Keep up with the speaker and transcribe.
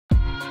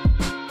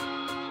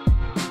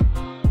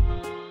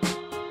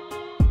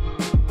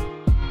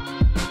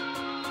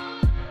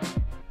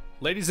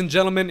ladies and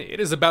gentlemen, it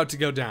is about to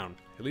go down.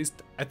 At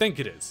least, I think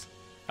it is.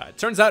 It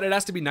turns out it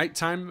has to be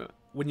nighttime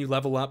when you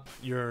level up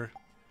your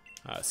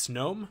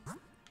Snome.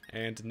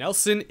 And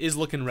Nelson is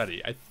looking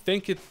ready. I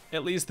think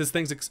at least this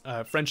thing's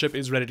friendship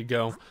is ready to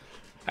go.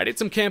 I did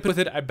some camping with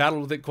it. I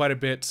battled with it quite a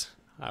bit.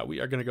 We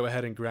are going to go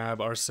ahead and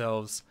grab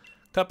ourselves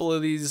a couple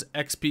of these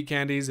XP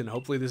candies, and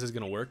hopefully this is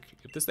going to work.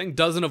 If this thing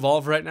doesn't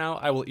evolve right now,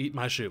 I will eat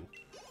my shoe.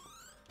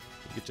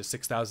 Get you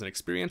 6,000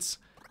 experience.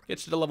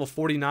 Get you to level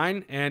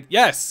 49, and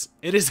yes,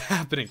 it is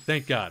happening.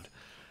 Thank God.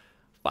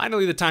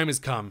 Finally, the time has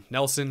come.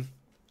 Nelson,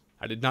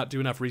 I did not do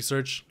enough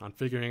research on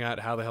figuring out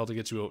how the hell to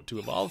get you to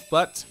evolve,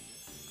 but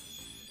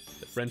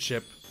the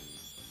friendship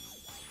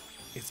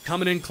is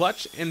coming in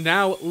clutch, and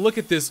now look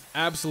at this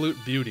absolute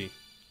beauty.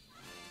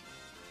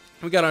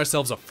 We got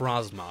ourselves a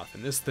Frostmoth,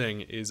 and this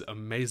thing is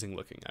amazing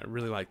looking. I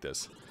really like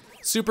this.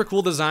 Super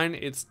cool design.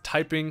 Its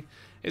typing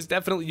is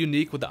definitely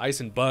unique with the ice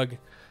and bug.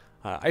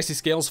 Icy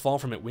scales fall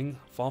from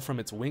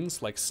its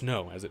wings like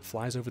snow as it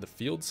flies over the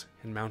fields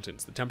and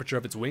mountains. The temperature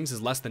of its wings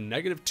is less than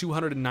negative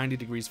 290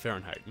 degrees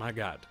Fahrenheit. My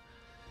God.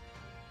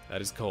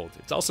 That is cold.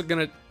 It's also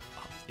gonna,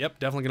 yep,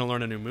 definitely gonna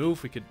learn a new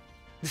move. We could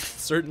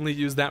certainly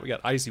use that. We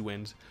got Icy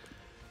Wind.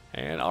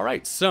 And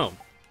alright, so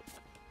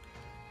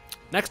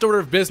next order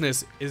of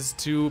business is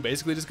to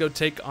basically just go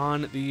take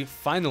on the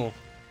final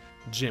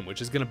gym,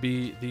 which is gonna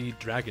be the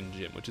Dragon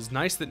Gym, which is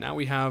nice that now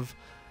we have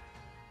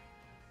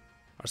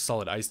our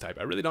solid ice type.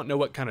 I really don't know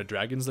what kind of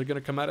dragons they're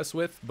gonna come at us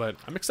with, but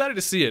I'm excited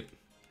to see it,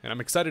 and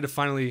I'm excited to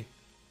finally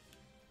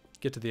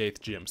get to the 8th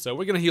gym. So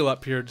we're gonna heal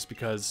up here just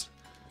because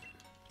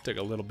took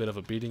a little bit of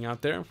a beating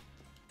out there.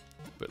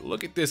 But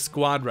look at this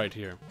squad right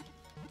here.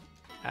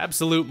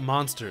 Absolute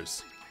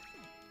monsters.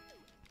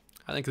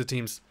 I think the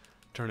team's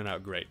turning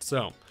out great.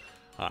 So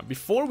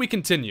before we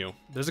continue,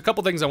 there's a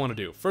couple things I want to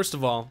do. First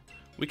of all,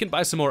 we can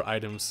buy some more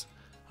items.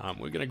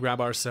 We're gonna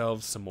grab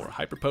ourselves some more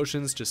hyper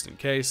potions just in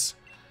case.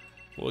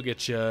 We'll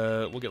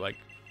get like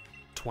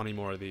 20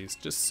 more of these,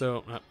 just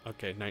so,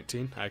 okay,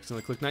 19. I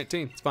accidentally clicked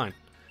 19, it's fine.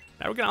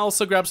 Now we're gonna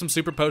also grab some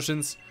super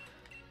potions,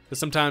 because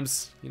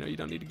sometimes, you know, you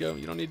don't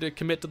need to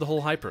commit to the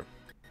whole hyper.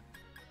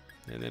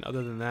 And then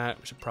other than that,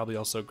 we should probably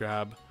also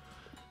grab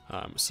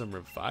some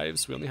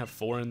revives. We only have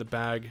 4 in the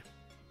bag.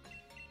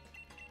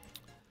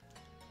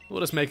 We'll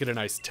just make it a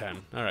nice 10.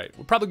 All right,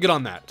 we'll probably get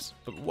on that.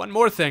 But one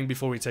more thing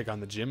before we take on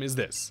the gym is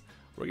this.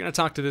 We're gonna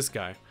talk to this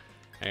guy.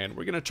 And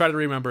we're going to try to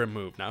remember a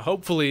move. Now,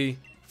 hopefully,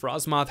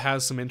 Frostmoth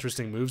has some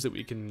interesting moves that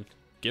we can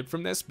get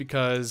from this,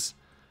 because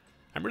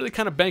I'm really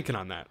kind of banking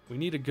on that. We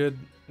need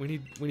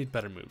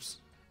better moves.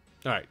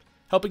 All right.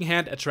 Helping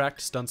Hand,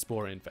 Attract, Stun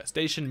Spore,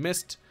 Infestation,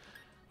 Mist.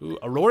 Ooh,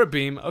 Aurora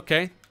Beam,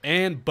 okay.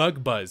 And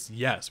Bug Buzz.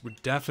 Yes, we're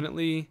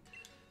definitely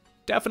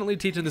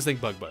teaching this thing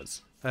Bug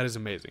Buzz. That is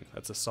amazing.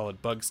 That's a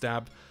solid Bug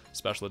Stab.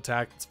 Special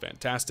attack, it's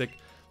fantastic.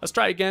 Let's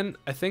try again.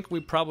 I think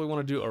we probably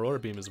want to do Aurora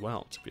Beam as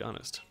well, to be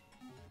honest.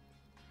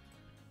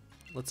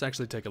 Let's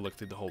actually take a look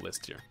through the whole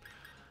list here.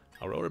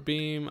 Aurora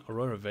Beam,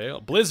 Aurora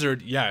Veil,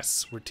 Blizzard,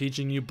 yes, we're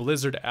teaching you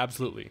Blizzard,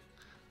 absolutely.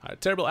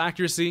 Terrible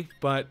accuracy,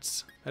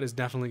 but that is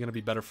definitely going to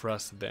be better for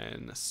us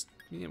than,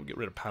 yeah, we'll get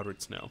rid of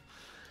Powdered Snow.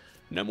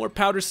 No more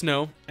Powdered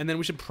Snow, and then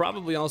we should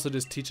probably also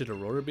just teach it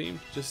Aurora Beam,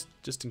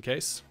 just in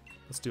case.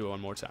 Let's do it one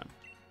more time.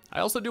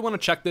 I also do want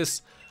to check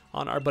this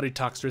on our buddy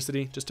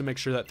Toxtricity, just to make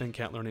sure that thing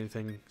can't learn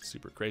anything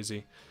super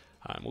crazy.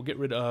 We'll get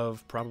rid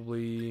of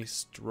probably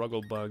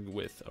Struggle Bug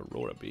with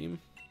Aurora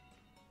Beam.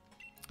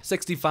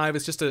 65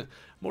 is just a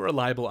more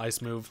reliable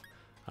ice move.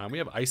 We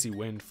have Icy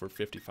Wind for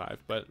 55,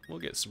 but we'll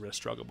get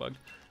Struggle Bug.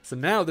 So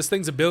now this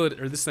thing's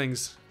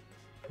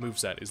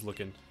moveset is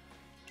looking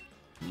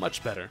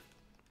much better.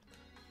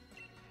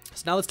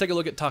 So now let's take a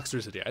look at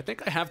Toxtricity. I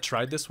think I have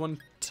tried this one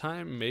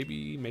time,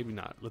 maybe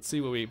not. Let's see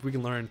what we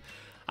can learn.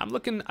 I'm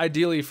looking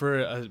ideally for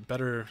a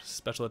better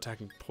special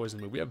attacking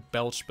poison move. We have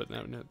Belch, but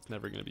it's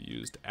never going to be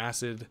used.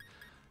 Acid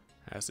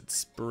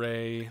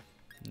Spray,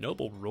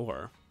 Noble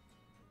Roar.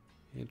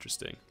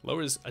 Interesting.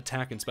 Lowers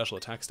attack and special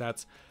attack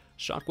stats.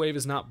 Shockwave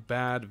is not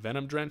bad.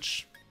 Venom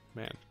Drench.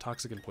 Man,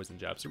 toxic and poison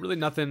jab. So really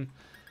nothing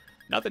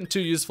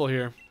too useful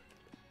here.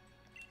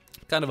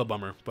 Kind of a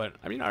bummer, but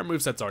I mean our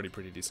moveset's already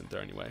pretty decent there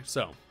anyway.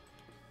 So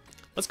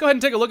let's go ahead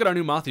and take a look at our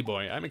new Mothy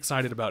Boy. I'm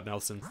excited about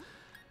Nelson.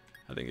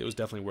 I think it was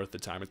definitely worth the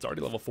time. It's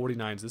already level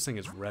 49, so this thing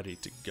is ready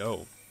to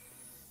go.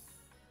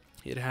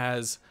 It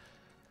has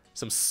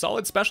some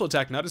solid special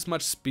attack, not as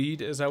much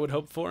speed as I would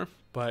hope for,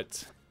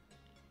 but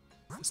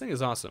this thing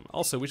is awesome.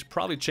 Also, we should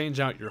probably change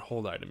out your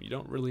hold item. You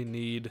don't really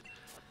need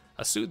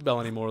a Soothe Bell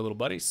anymore, little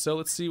buddy. So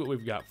let's see what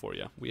we've got for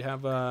you. We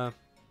have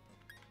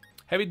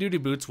Heavy Duty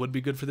Boots would be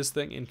good for this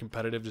thing in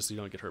competitive, just so you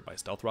don't get hurt by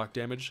Stealth Rock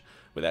damage.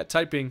 With that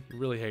typing, you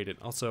really hate it.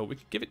 Also, we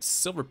could give it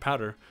Silver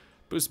Powder,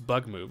 boost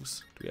bug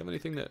moves. Do we have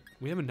anything that...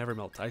 We have a Never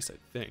Melt Ice, I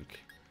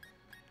think.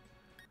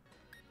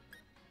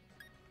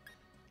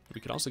 We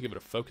could also give it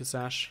a Focus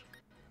Ash.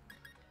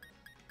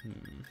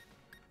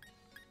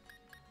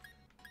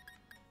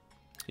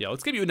 Yeah,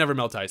 let's give you a Never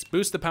Melt Ice.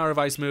 Boost the power of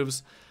ice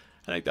moves.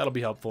 I think that'll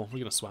be helpful. We're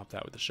going to swap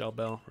that with the Shell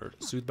Bell, or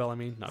Soothe Bell, I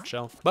mean, not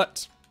Shell.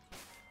 But,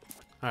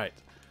 alright.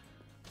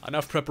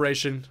 Enough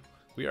preparation.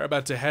 We are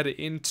about to head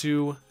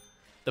into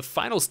the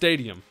final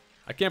stadium.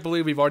 I can't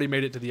believe we've already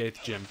made it to the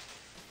 8th gym.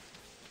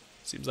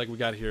 Seems like we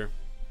got here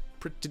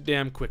pretty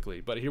damn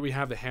quickly. But here we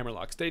have the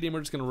Hammerlock Stadium.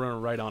 We're just going to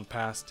run right on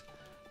past.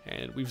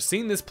 And we've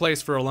seen this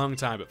place for a long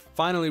time, but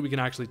finally we can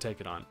actually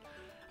take it on.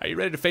 Are you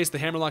ready to face the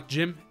Hammerlock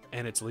Gym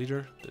and its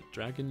leader, the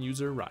Dragon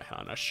User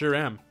Raihan? I sure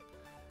am.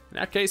 In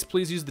that case,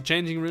 please use the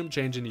changing room,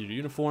 change into your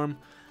uniform.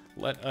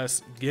 Let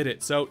us get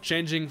it. So,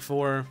 changing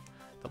for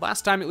the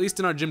last time, at least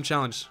in our gym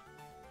challenge.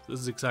 This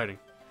is exciting.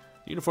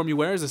 The uniform you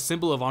wear is a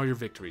symbol of all your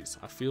victories.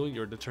 I feel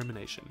your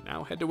determination.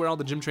 Now head to where all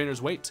the gym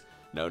trainers wait.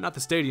 No, not the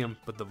stadium,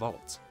 but the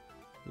vault.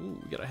 Ooh,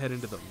 we gotta head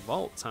into the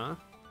vault, huh?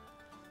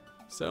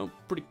 So,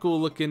 pretty cool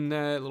looking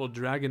little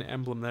dragon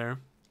emblem there.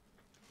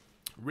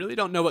 Really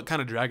don't know what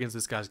kind of dragons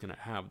this guy's gonna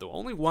have. The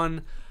only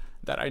one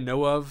that I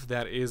know of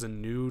that is a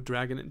new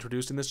dragon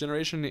introduced in this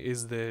generation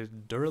is the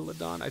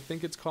Duraludon, I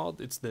think it's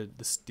called. It's the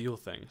steel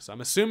thing. So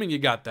I'm assuming you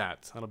got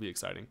that. That'll be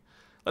exciting.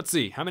 Let's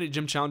see, how many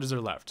gym challenges are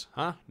left?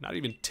 Huh? Not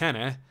even 10,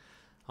 eh?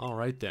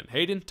 Alright then.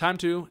 Hayden, time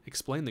to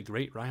explain the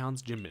Great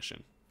Raihan's gym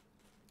mission.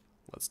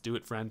 Let's do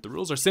it, friend. The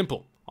rules are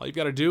simple. All you've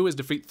got to do is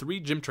defeat 3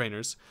 gym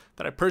trainers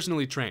that I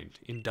personally trained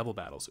in double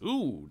battles.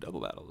 Ooh,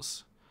 double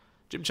battles.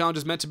 Gym challenge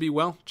is meant to be,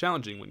 well,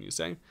 challenging, wouldn't you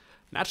say?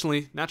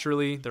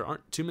 Naturally, there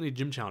aren't too many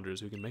gym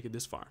challengers who can make it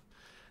this far.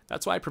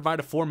 That's why I provide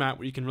a format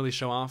where you can really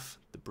show off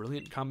the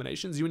brilliant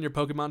combinations you and your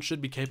Pokemon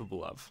should be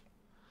capable of.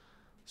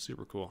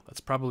 Super cool. That's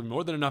probably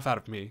more than enough out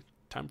of me.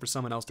 Time for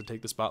someone else to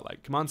take the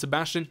spotlight. Come on,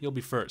 Sebastian, you'll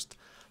be first.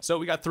 So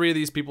we got 3 of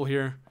these people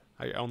here.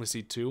 I only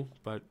see 2,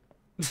 but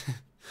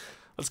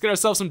let's get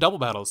ourselves some double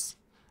battles.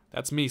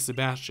 That's me,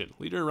 Sebastian.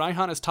 Leader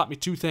Raihan has taught me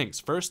 2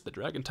 things. First, the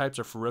dragon types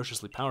are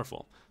ferociously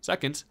powerful.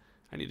 Second,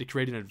 I need to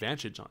create an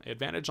advantage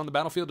on the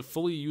battlefield to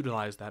fully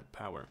utilize that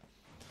power.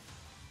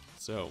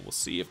 So we'll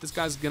see if this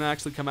guy's gonna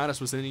actually come at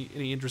us with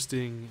any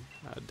interesting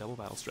double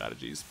battle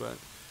strategies. But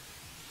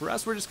for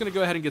us, we're just gonna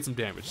go ahead and get some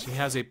damage. He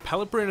has a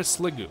Pelipper and a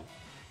Sliggoo,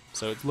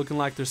 so it's looking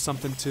like there's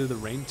something to the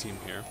rain team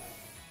here.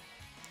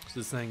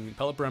 So this thing,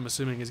 Pelipper, I'm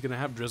assuming is gonna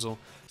have Drizzle.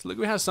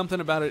 Sliggoo has something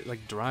about it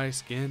like dry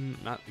skin,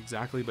 not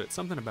exactly, but it's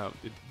something about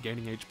it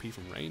gaining HP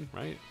from rain,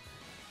 right?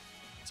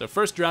 So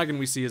first dragon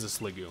we see is a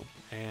Sliggoo,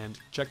 and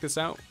check this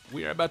out,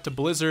 we are about to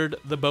blizzard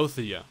the both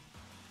of you,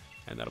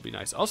 and that'll be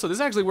nice. Also, this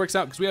actually works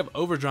out because we have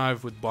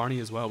overdrive with Barney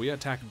as well. We're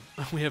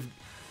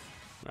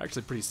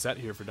actually pretty set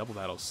here for double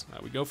battles.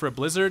 We go for a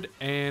blizzard,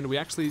 and we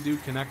actually do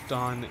connect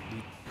on the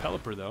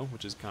Pelipper though,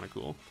 which is kind of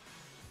cool.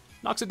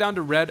 Knocks it down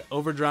to red.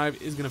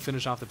 Overdrive is gonna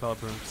finish off the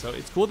Pelipper, so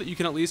it's cool that you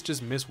can at least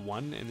just miss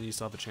one, and then you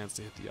still have a chance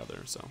to hit the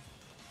other. So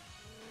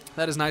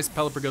that is nice.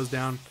 Pelipper goes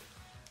down.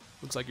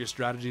 Looks like your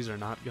strategies are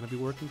not going to be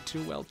working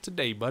too well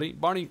today, buddy.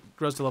 Barney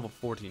grows to level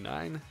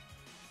 49.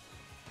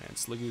 And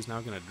Sliggoo's now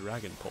going to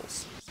Dragon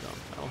Pulse. So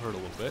that'll hurt a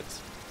little bit.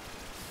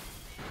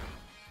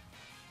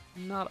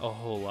 Not a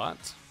whole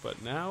lot, but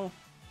now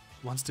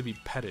wants to be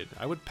petted.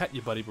 I would pet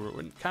you, buddy, but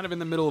we're kind of in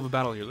the middle of a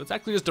battle here. Let's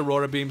actually just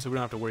Aurora Beam so we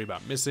don't have to worry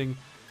about missing.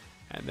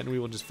 And then we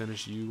will just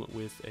finish you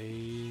with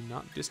a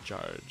not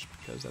discharge,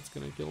 because that's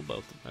going to kill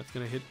both. That's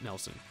going to hit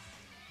Nelson.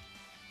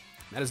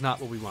 That is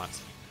not what we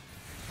want.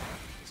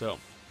 So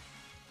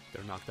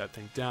better knock that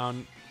thing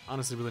down.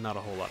 Honestly, really not a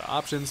whole lot of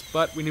options,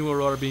 but we knew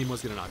Aurora Beam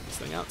was going to knock this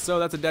thing out. So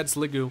that's a dead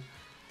Sliggoo.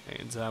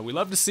 And we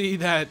love to see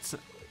that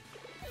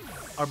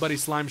our buddy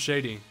Slime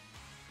Shady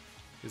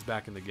is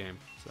back in the game.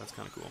 So that's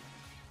kind of cool.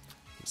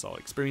 It's all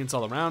experience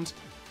all around.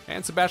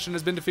 And Sebastian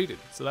has been defeated.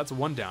 So that's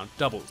 1 down.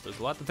 Doubles. There's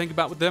a lot to think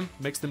about with them.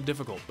 Makes them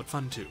difficult, but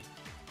fun too.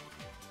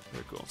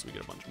 Very cool. So we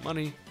get a bunch of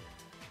money.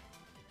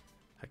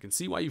 I can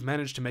see why you've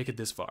managed to make it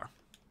this far.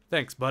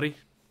 Thanks, buddy.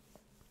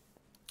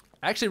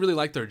 I actually really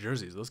like their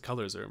jerseys. Those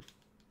colors are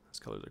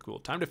cool.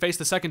 Time to face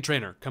the second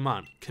trainer. Come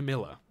on,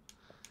 Camilla.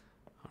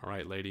 All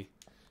right, lady.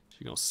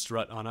 She's gonna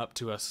strut on up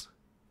to us.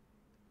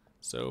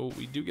 So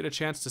we do get a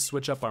chance to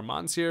switch up our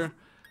mons here,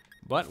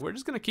 but we're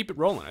just gonna keep it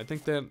rolling. I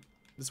think that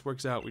this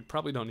works out. We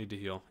probably don't need to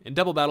heal. In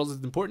double battles,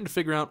 it's important to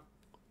figure out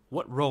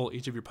what role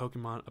each of your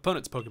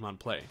opponent's Pokemon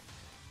play.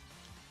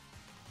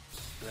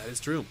 That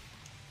is true.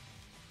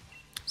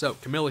 So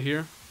Camilla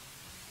here,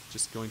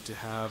 just going to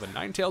have a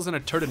Ninetales and a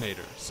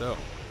Turtonator. So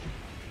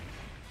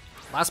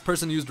last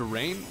person used a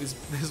rain.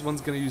 This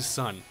one's going to use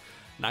sun.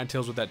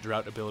 Ninetales with that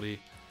drought ability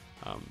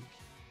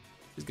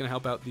is going to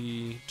help out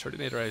the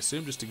Turtonator, I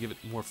assume, just to give it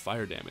more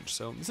fire damage.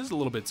 So this is a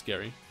little bit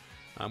scary.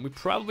 We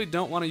probably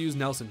don't want to use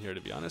Nelson here,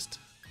 to be honest.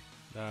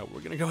 We're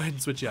going to go ahead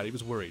and switch out. He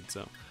was worried.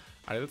 So, all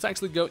right, let's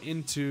actually go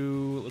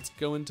into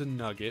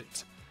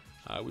Nugget.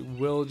 We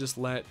will just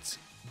let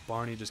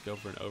Barney just go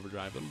for an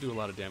overdrive. It'll do a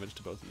lot of damage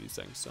to both of these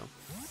things. So,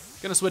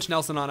 gonna switch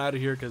Nelson on out of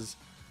here because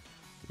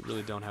we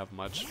really don't have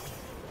much.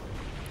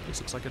 This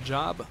looks like a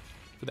job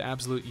for the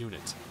absolute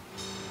unit.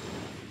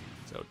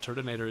 So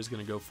Turtonator is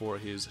gonna go for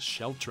his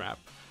Shell Trap.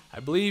 I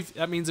believe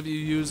that means if you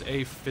use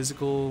a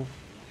physical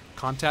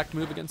contact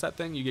move against that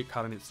thing, you get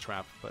caught in its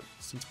trap. But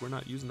since we're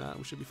not using that,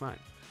 we should be fine.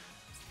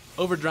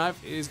 Overdrive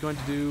is going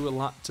to do a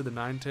lot to the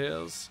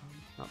Ninetales.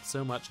 Not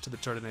so much to the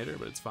Turtonator,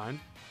 but it's fine.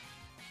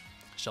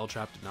 Shell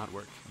Trap did not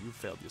work. You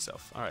failed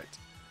yourself. Alright.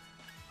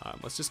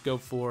 Let's go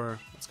for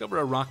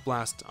a Rock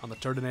Blast on the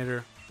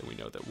Turtonator. Then we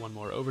know that one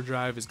more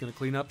Overdrive is going to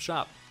clean up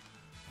shop.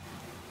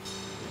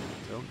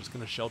 So I'm just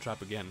going to Shell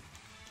Trap again.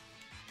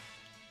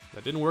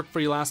 That didn't work for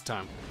you last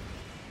time.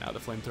 Now the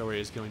Flamethrower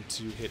is going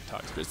to hit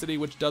Toxicity,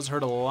 which does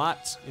hurt a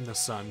lot in the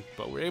sun,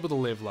 but we're able to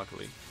live,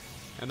 luckily.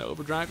 And the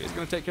Overdrive is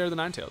going to take care of the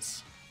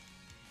Ninetales.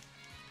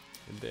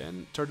 And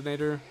then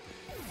Turtonator,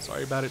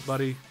 sorry about it,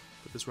 buddy,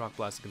 but this Rock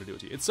Blast is going to do it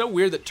to you. It's so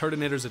weird that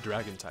Turtonator's a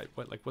Dragon type.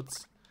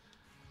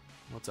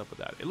 What's up with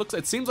that?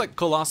 It seems like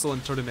Colossal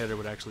and Turtonator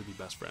would actually be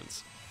best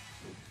friends.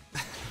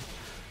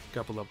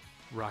 Couple of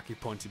rocky,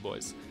 pointy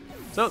boys.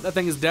 So that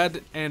thing is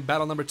dead, and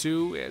battle number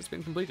 2 has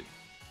been completed.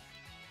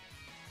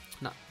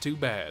 Not too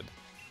bad.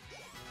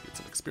 Get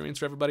some experience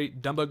for everybody.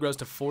 Dumbo grows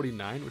to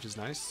 49, which is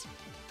nice.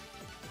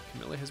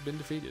 Camilla has been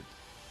defeated.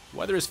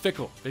 Weather is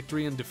fickle.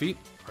 Victory and defeat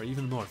are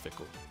even more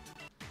fickle.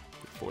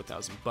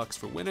 4,000 bucks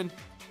for winning.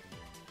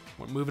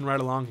 We're moving right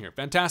along here.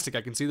 Fantastic.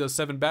 I can see those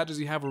 7 badges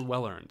you have were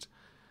well earned.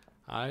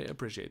 I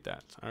appreciate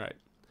that. All right.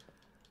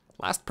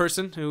 Last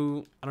person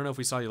who, I don't know if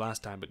we saw you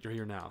last time, but you're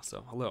here now,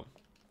 so hello.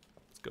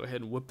 Let's go ahead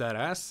and whoop that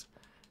ass.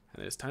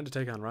 And it's time to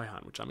take on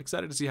Raihan, which I'm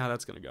excited to see how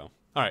that's going to go.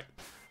 All right.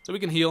 So we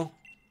can heal,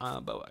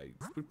 but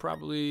we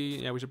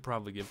should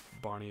probably give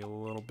Barney a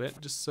little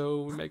bit just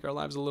so we make our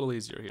lives a little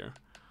easier here.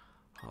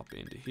 Hop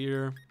into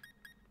here.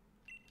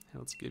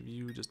 Let's give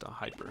you just a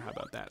hyper. How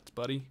about that,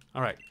 buddy?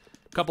 All right.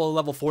 A couple of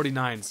level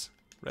 49s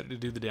ready to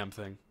do the damn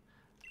thing.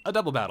 A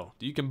double battle.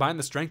 Do you combine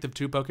the strength of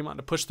 2 Pokemon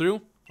to push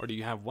through, or do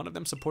you have one of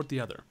them support the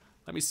other?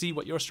 Let me see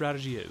what your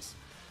strategy is.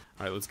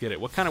 All right, let's get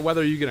it. What kind of weather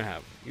are you going to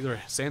have? Either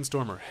a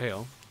sandstorm or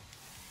hail.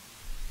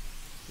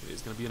 It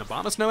is going to be an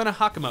Abomasnow and a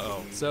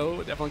Hakamo-O, so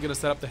definitely going to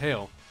set up the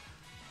hail.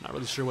 Not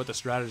really sure what the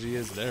strategy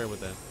is there with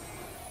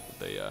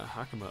the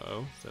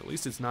Hakamo-O. So at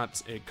least it's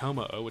not a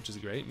Como-O, which is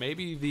great.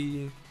 Maybe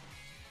the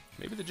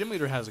gym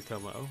leader has a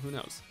Como-O. Who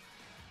knows?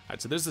 All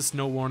right, so there's the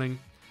snow warning.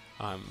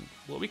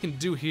 What we can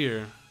do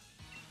here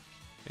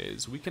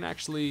is we can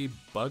actually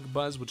Bug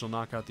Buzz, which will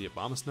knock out the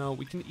Abomasnow.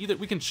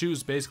 We can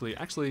choose basically.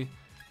 Actually,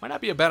 might not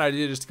be a bad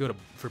idea just to go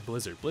for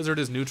Blizzard. Blizzard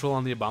is neutral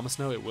on the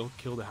Abomasnow. It will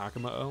kill the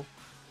Hakamo-O.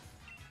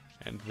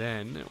 And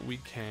then we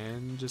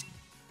can just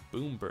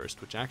Boom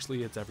Burst, which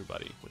actually hits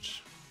everybody,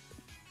 which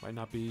might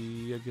not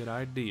be a good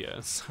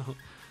idea. So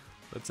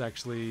let's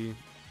actually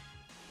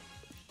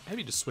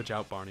maybe just switch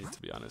out Barney,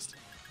 to be honest.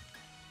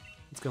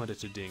 Let's go into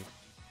Chiding.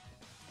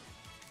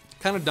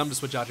 Kind of dumb to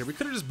switch out here. We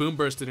could have just Boom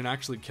Bursted and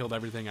actually killed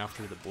everything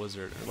after the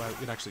Blizzard. Well,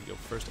 we'd actually go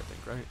first, I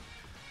think, right?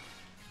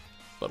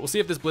 But we'll see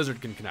if this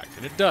Blizzard can connect.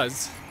 And it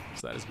does,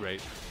 so that is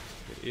great.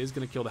 It is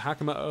going to kill the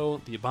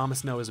Hakamo-O. The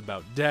Abomasnow is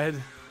about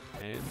dead.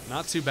 And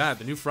not too bad.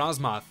 The new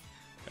Frostmoth,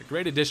 a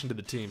great addition to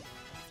the team.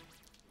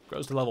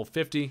 Grows to level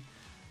 50.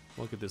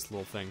 Look at this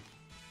little thing.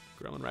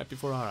 Growing right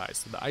before our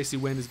eyes. So the Icy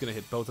Wind is going to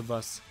hit both of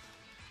us.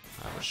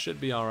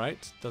 Should be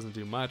alright. Doesn't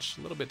do much.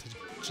 A little bit to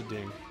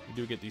Chiding. We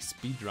do get the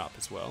Speed Drop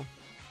as well.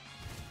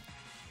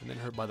 And then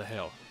hurt by the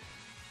hail.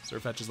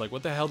 Sirfetch is like,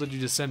 what the hell did you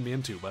just send me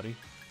into, buddy?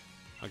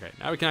 Okay,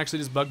 now we can actually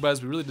just Bug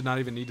Buzz. We really did not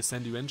even need to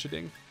send you in,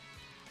 Chiding.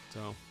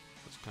 So,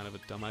 that's kind of a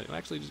dumb idea.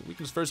 Actually, we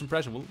can just first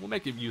impression. We'll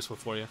make it useful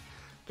for you.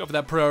 Go for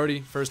that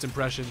priority, first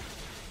impression.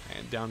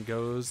 And down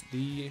goes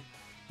the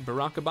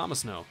Barack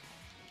Abomasnow.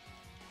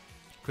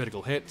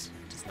 Critical hit,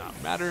 does not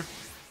matter.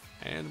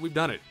 And we've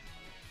done it.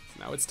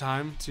 So now it's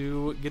time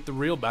to get the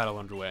real battle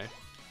underway,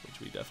 which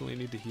we definitely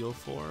need to heal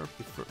for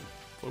before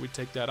we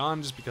take that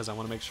on, just because I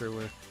want to make sure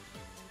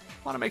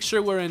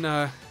we're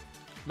in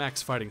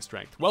max fighting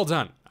strength. Well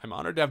done. I'm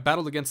honored to have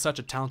battled against such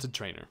a talented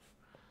trainer.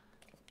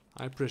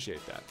 I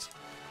appreciate that.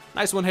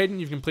 Nice one, Hayden.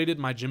 You've completed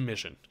my gym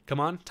mission. Come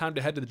on, time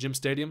to head to the gym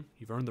stadium.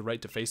 You've earned the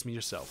right to face me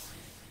yourself.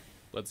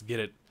 Let's get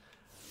it.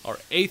 Our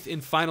 8th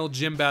and final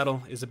gym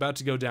battle is about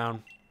to go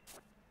down.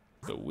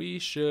 But we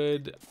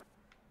should,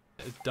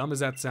 as dumb as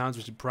that sounds,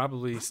 we should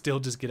probably still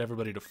just get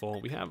everybody to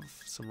full. We have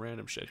some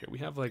random shit here. We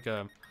have like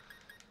a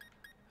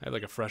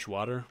fresh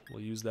water.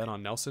 We'll use that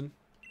on Nelson.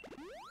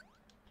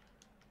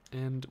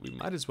 And we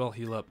might as well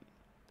heal up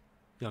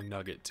Young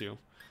Nugget too.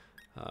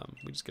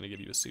 We're just going to give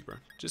you a super.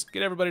 Just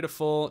get everybody to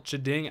full.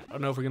 Chiding, I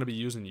don't know if we're going to be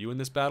using you in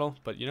this battle,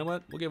 but you know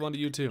what? We'll give one to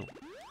you too.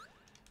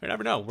 You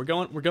never know. We're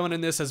going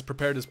in this as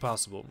prepared as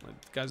possible. The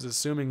guy's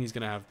assuming he's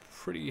going to have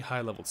pretty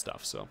high level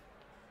stuff, so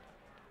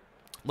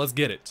let's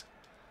get it.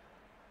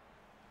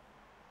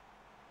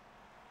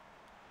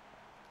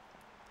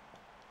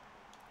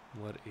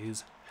 What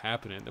is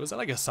happening? Was that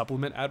like a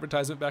supplement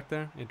advertisement back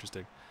there?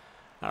 Interesting.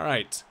 All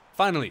right.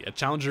 Finally, a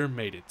challenger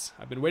made it.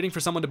 I've been waiting for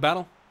someone to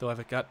battle, though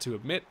I've got to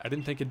admit, I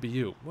didn't think it'd be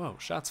you. Whoa,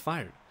 shots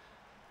fired.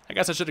 I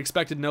guess I should have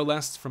expected no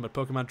less from a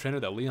Pokemon trainer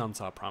that Leon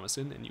saw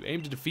promising, and you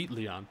aim to defeat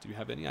Leon. Do you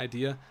have any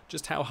idea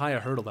just how high a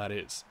hurdle that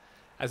is?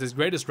 As his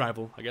greatest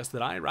rival, I guess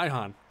that I,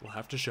 Raihan, will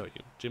have to show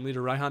you. Gym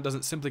Leader Raihan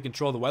doesn't simply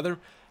control the weather,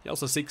 he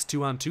also seeks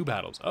 2-on-2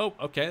 battles. Oh,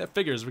 okay, that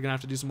figures. We're gonna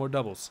have to do some more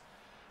doubles.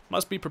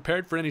 Must be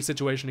prepared for any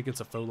situation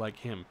against a foe like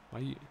him. Why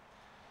you...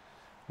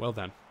 Well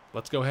then,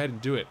 let's go ahead and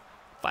do it.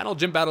 Final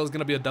gym battle is going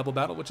to be a double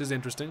battle, which is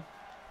interesting.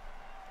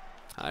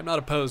 I'm not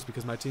opposed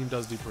because my team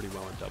does do pretty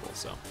well in doubles,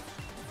 so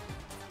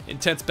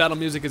Intense battle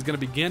music is going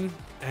to begin,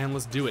 and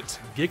let's do it.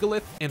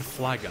 Gigalith and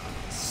Flygon.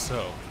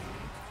 So,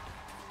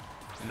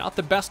 not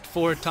the best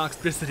for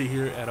toxicity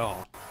here at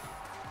all.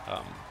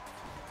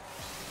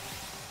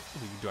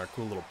 We can do our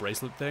cool little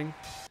bracelet thing.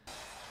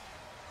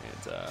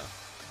 And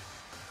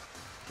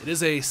it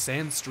is a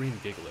Sandstream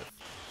Gigalith.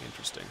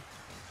 Interesting.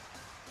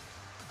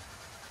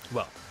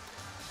 Well,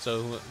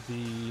 so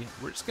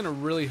we're just gonna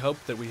really hope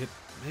that we hit.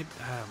 Maybe,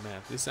 oh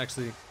man, this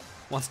actually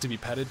wants to be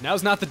petted.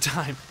 Now's not the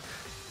time.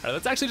 All right,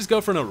 let's actually just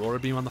go for an Aurora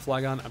Beam on the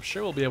Flygon. I'm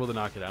sure we'll be able to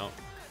knock it out.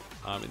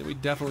 And then we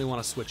definitely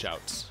want to switch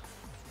out.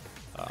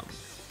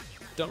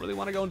 Don't really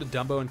want to go into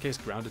Dumbo in case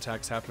ground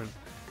attacks happen.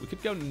 We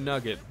could go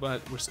Nugget,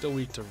 but we're still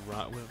weak to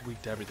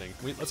everything.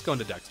 Let's go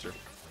into Dexter.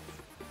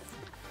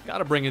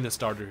 Gotta bring in the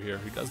starter here,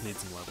 who does need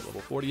some level.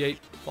 Level 48,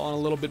 falling a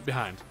little bit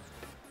behind.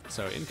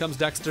 So in comes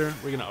Dexter.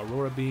 We're gonna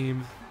Aurora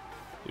Beam.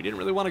 We didn't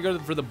really want to go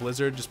for the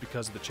Blizzard just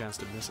because of the chance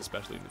to miss,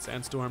 especially in the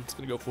Sandstorm. It's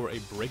gonna go for a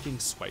Breaking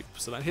Swipe,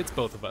 so that hits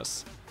both of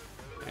us.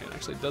 And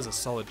actually does a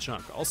solid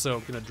chunk. Also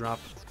gonna drop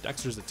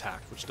Dexter's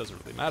attack, which doesn't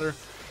really matter.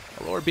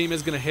 Aurora Beam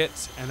is gonna hit,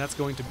 and that's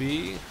going to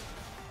be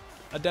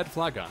a dead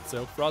Flygon.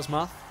 So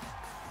Frostmoth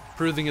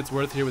proving its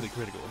worth here with a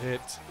critical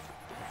hit.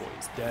 The boy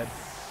is dead.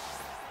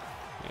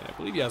 And I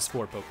believe he has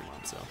 4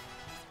 Pokemon, so.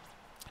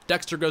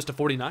 Dexter goes to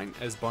 49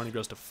 as Barney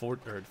goes to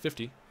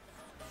 50.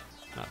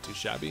 Not too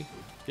shabby.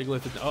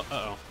 Gigalith,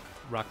 uh-oh.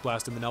 Rock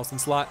Blast in the Nelson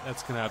slot.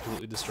 That's going to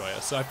absolutely destroy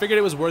us. So I figured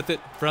it was worth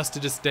it for us to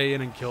just stay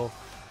in and kill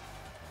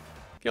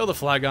the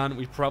Flygon.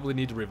 We probably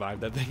need to revive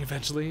that thing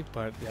eventually,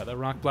 but yeah, that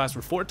Rock Blast,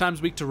 we're 4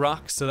 times weak to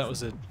rock, so that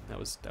was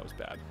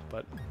bad,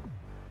 but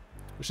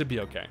we should be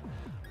okay.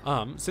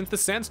 Since the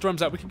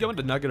Sandstorm's out, we could go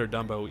into Nugget or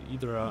Dumbo.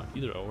 Either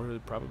or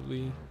would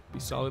probably be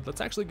solid.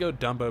 Let's actually go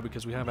Dumbo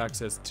because we have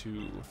access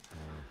to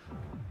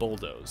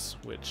Bulldoze,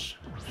 which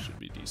should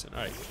be decent.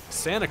 All right,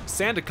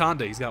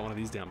 Sandaconda, he's got one of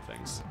these damn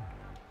things.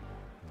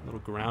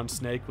 Little ground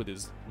snake with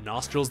his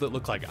nostrils that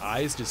look like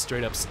eyes, just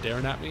straight up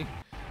staring at me.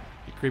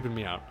 You're creeping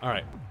me out. All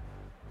right.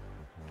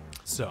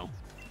 So,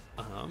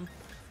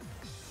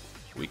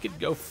 we could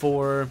go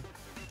for.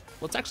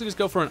 Let's actually just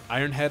go for an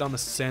Iron Head on the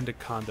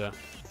Sandaconda.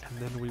 And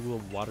then we will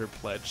Water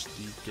Pledge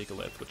the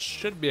Gigalith, which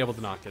should be able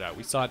to knock it out.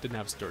 We saw it didn't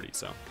have Sturdy,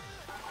 so.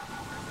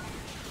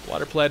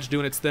 Water Pledge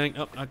doing its thing.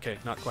 Oh, okay,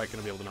 not quite going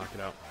to be able to knock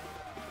it out.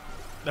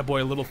 That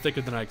boy a little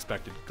thicker than I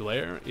expected.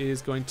 Glare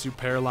is going to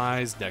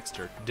paralyze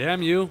Dexter.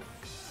 Damn you.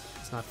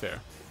 It's not fair.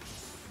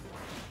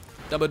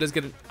 Dumbo does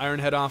get an Iron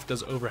Head off,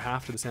 does over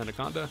half to the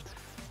Sandaconda.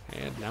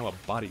 And now a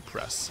Body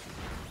Press.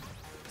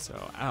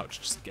 So, ouch.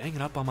 Just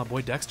ganging up on my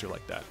boy Dexter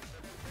like that.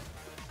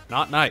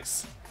 Not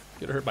nice.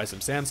 Get hurt by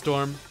some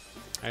Sandstorm.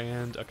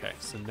 And, okay,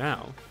 so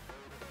now,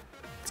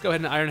 let's go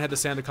ahead and Iron Head the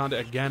Sandaconda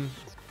again,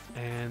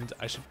 and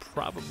I should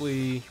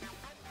probably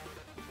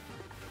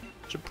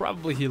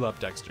heal up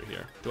Dexter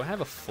here. Do I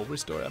have a full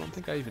restore? I don't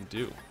think I even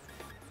do.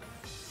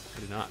 I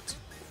do not.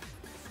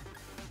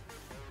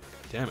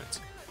 Damn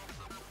it.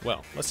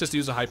 Well, let's just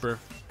use a Hyper,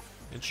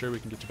 and sure we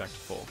can get you back to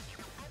full.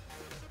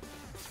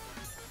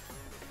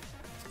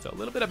 So a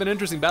little bit of an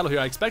interesting battle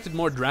here. I expected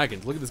more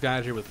dragons. Look at this guy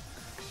out here with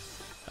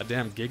a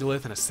damn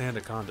Gigalith and a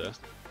Sandaconda.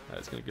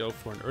 That's going to go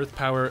for an Earth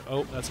Power.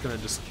 Oh, that's going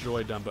to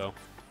destroy Dumbo.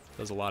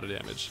 Does a lot of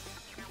damage.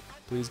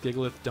 Please,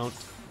 Gigalith,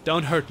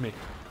 don't hurt me.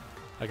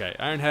 Okay,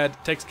 Iron Head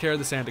takes care of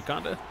the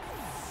Sandaconda.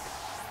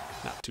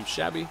 Not too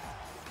shabby.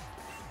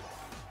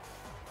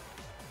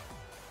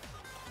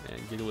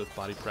 And Gigalith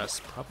Body Press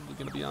probably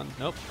going to be on.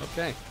 Nope,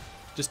 okay.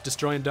 Just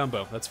destroying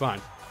Dumbo. That's fine.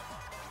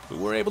 We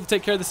were able to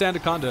take care of the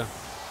Sandaconda.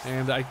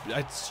 And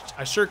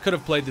I sure could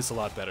have played this a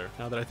lot better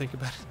now that I think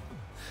about it.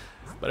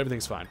 But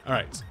everything's fine. All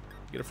right.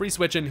 Get a free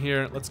switch in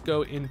here. Let's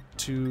go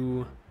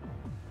into.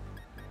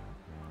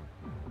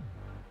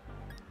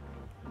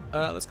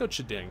 Let's go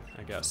Chiding,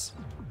 I guess.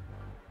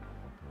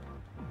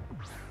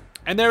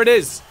 And there it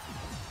is.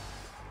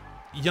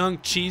 Young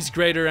cheese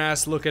grater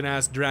ass looking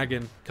ass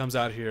dragon comes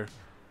out here.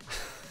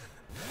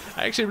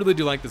 I actually really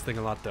do like this thing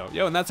a lot though.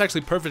 Yo, and that's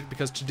actually perfect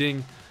because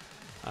Chiding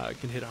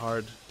can hit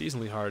hard,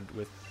 decently hard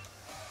with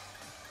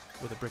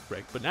a Brick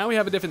Break. But now we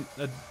have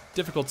a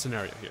difficult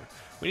scenario here.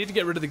 We need to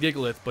get rid of the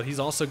Gigalith, but he's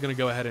also going to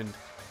go ahead and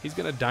he's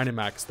going to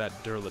Dynamax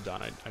that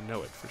Duraludon. I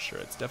know it for sure.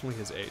 It's definitely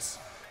his ace.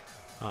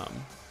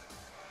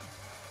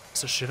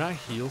 So should I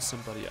heal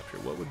somebody up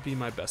here? What would be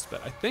my best bet?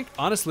 I think,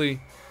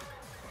 honestly,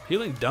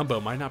 healing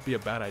Dumbo might not be a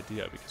bad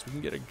idea because we can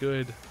get a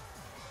good.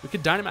 We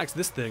could Dynamax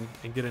this thing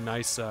and get a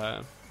nice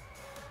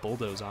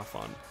Bulldoze off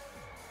on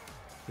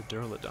the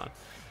Duraludon.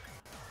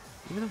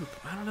 Even though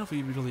I don't know if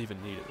we really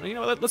even need it. You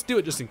know, let's do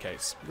it just in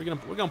case. We're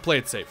gonna play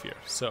it safe here.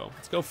 So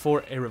let's go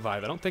for a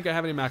revive. I don't think I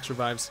have any max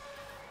revives.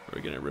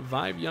 We're gonna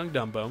revive young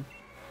Dumbo,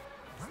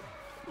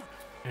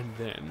 and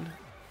then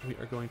we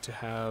are going to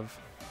have.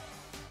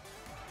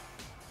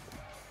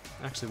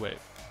 Actually, wait.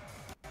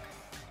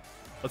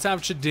 Let's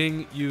have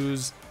Chiding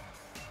use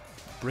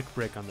Brick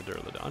Break on the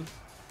Duraludon,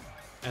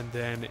 and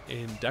then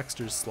in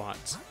Dexter's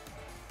slot,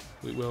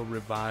 we will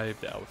revive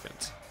the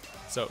elephant.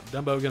 So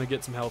Dumbo gonna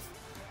get some health.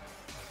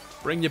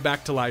 Bring you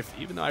back to life,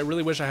 even though I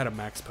really wish I had a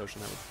max potion.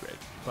 That would be great.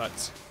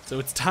 But So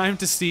it's time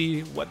to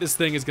see what this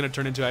thing is going to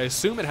turn into. I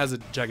assume it has a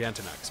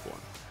Gigantamax form.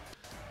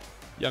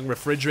 Young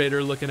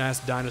refrigerator looking ass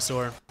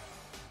dinosaur.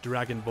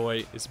 Dragon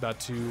Boy is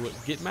about to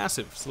get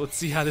massive. So let's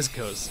see how this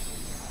goes.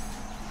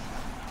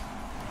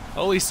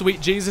 Holy sweet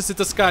Jesus, it's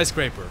a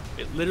skyscraper.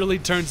 It literally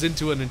turns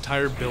into an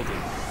entire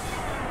building.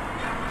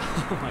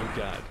 Oh my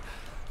god.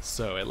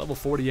 So at level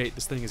 48,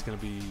 this thing is going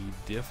to be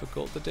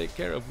difficult to take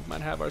care of. We might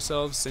have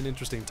ourselves an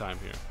interesting time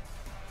here.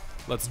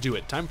 Let's do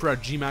it. Time for our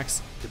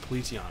Gmax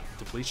depletion.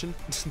 Depletion?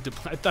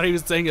 I thought he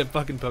was saying a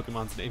fucking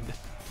Pokemon's name.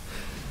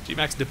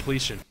 Gmax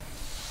depletion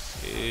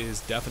is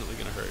definitely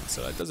going to hurt.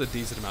 So that does a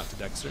decent amount to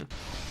Dexter.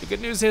 The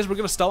good news is we're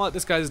going to stall out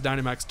this guy's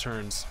Dynamax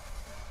turns.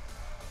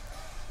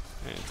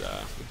 And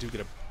we do get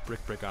a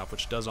Brick off,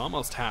 which does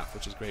almost half,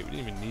 which is great. We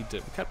didn't even need to.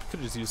 We could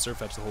have just used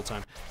Surf Edge the whole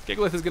time.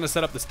 Gigalith is going to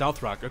set up the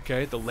Stealth Rock.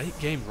 Okay, the late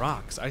game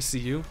rocks. I see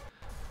you.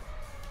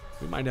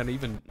 We might not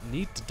even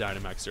need to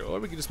Dynamax here, or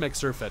we could just make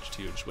Surf Edge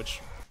huge,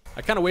 which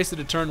I kind of wasted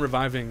a turn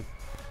reviving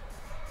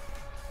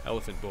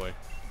Elephant Boy.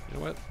 You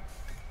know what?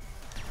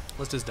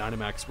 Let's just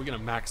Dynamax. We're going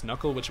to max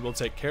Knuckle, which will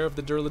take care of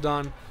the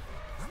Duraludon.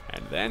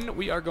 And then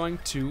we are going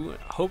to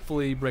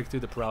hopefully break through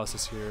the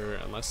paralysis here,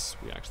 unless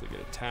we actually get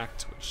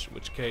attacked, in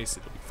which case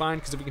it'll be fine,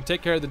 because if we can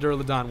take care of the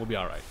Duraludon, we'll be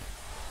alright.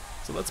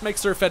 So let's make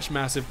Surf Edge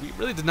massive. We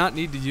really did not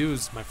need to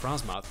use my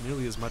Frostmoth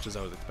nearly as much as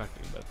I was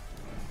expecting, but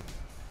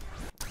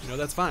you know,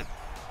 that's fine.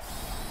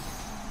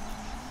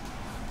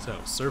 So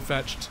Surf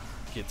Edged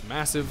gets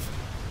massive.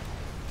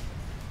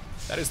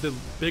 That is the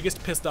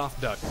biggest pissed off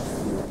duck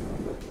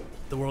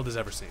the world has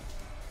ever seen.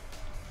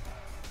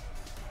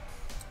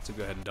 So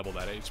go ahead and double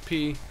that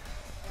HP,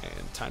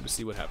 and time to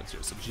see what happens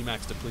here. So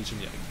Gmax depletion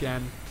yet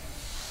again,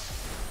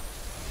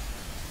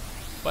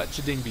 but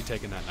Shading be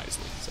taking that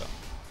nicely, so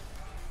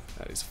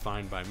that is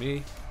fine by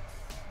me.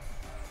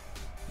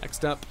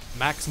 Next up,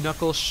 Max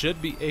Knuckle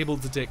should be able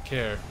to take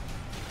care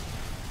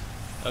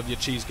of your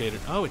Cheese Gator.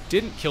 Oh, it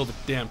didn't kill the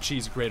damn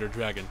Cheese Grater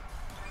Dragon.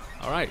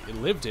 Alright, it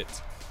lived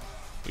it.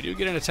 We do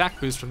get an attack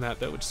boost from that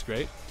though, which is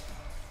great.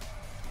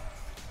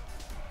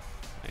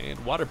 And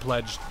Water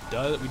Pledge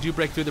does. We do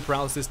break through the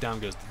paralysis. Down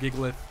goes the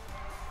Gigalith.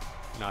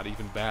 Not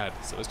even bad.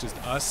 So it's just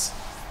us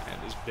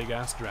and this big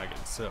ass dragon.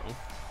 So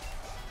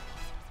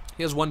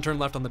he has one turn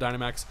left on the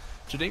Dynamax.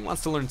 Shading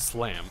wants to learn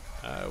Slam.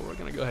 We're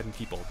gonna go ahead and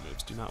keep old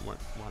moves. Do not want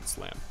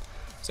Slam.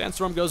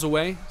 Sandstorm goes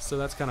away, so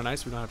that's kind of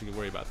nice. We don't have to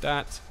worry about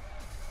that.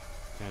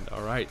 And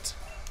all right,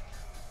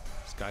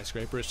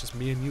 Skyscraper. It's just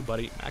me and you,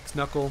 buddy. Max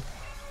Knuckle,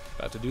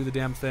 about to do the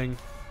damn thing.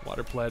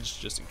 Water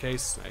Pledge, just in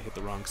case I hit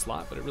the wrong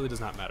slot, but it really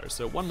does not matter.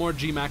 So one more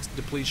Gmax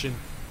depletion.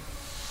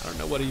 I don't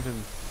know what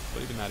even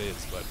that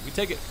is, but we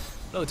take it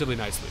relatively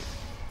nicely.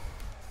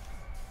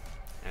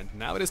 And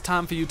now it is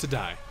time for you to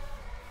die.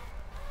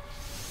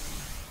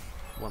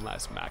 One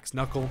last Max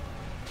Knuckle.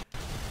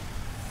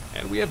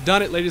 And we have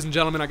done it, ladies and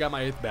gentlemen. I got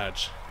my 8th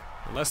badge.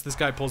 Unless this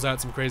guy pulls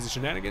out some crazy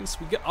shenanigans,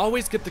 we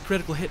always get the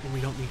critical hit when we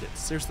don't need it.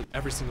 Seriously,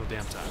 every single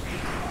damn time.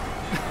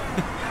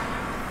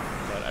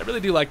 But I really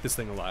do like this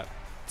thing a lot.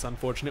 It's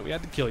unfortunate we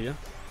had to kill you.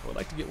 I would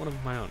like to get one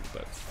of my own,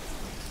 but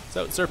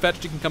so Surf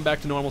Edge, you can come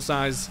back to normal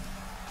size,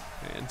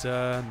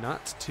 and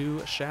not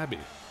too shabby.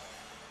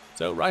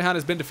 So Raihan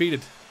has been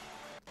defeated.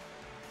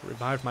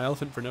 Revived my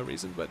elephant for no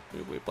reason, but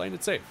we're playing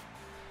it safe.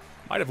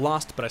 Might have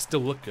lost, but I still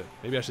look good.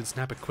 Maybe I should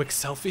snap a quick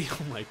selfie.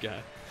 Oh my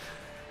god,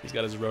 he's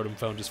got his Rotom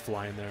phone just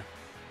flying there.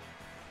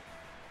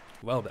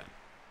 Well then,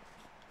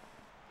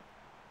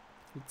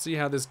 let's see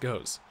how this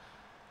goes.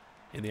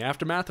 In the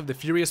aftermath of the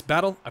furious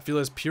battle, I feel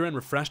as pure and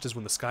refreshed as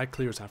when the sky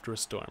clears after a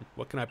storm.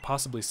 What can I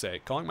possibly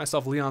say? Calling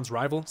myself Leon's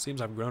rival,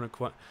 seems I've grown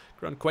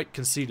quite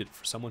conceited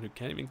for someone who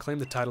can't even claim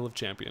the title of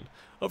champion.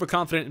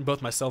 Overconfident in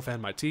both myself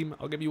and my team.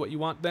 I'll give you what you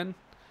want then.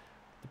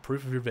 The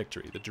proof of your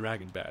victory, the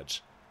Dragon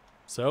Badge.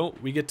 So,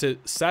 we get to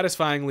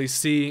satisfyingly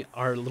see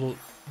our little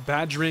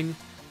badge ring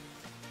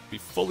be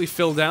fully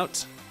filled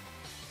out.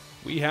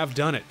 We have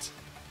done it.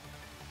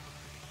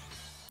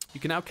 You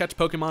can now catch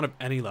Pokemon of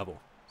any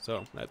level.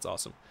 So, that's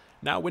awesome.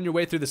 Now win your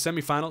way through the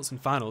semifinals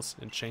and finals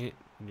and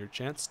your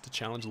chance to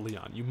challenge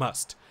Leon. You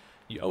must.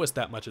 You owe us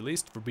that much at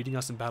least for beating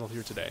us in battle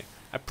here today.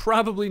 I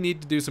probably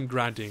need to do some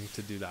grinding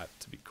to do that,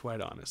 to be quite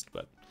honest,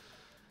 but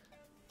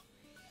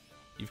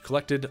you've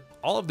collected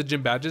all of the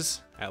gym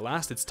badges. At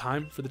last, it's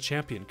time for the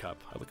Champion Cup.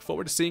 I look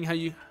forward to seeing how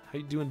you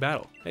do in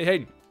battle. Hey,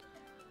 Hayden.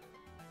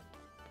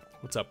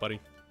 What's up, buddy?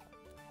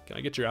 Can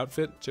I get your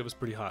outfit? Shit was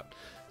pretty hot.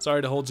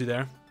 Sorry to hold you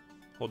there.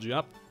 Hold you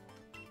up.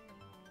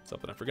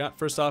 Something I forgot.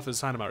 First off, as a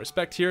sign of my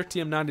respect here,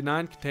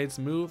 TM99 contains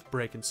the move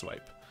Break and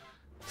Swipe.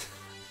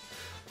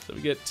 So we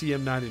get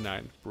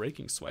TM99.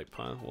 Breaking Swipe,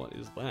 huh? What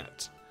is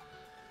that?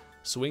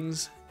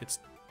 Swings its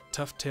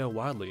tough tail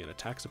wildly and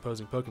attacks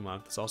opposing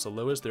Pokemon. This also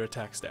lowers their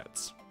attack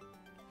stats.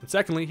 And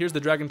secondly, here's the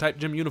Dragon-type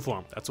gym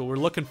uniform. That's what we're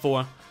looking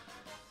for.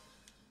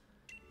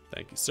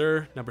 Thank you,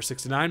 sir. Number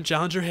 69,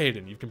 Challenger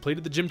Hayden. You've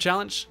completed the gym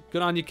challenge.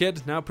 Good on you,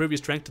 kid. Now prove your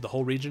strength to the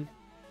whole region.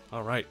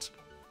 All right.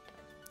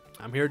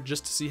 I'm here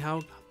just to see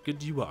how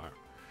good you are.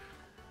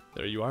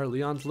 There you are,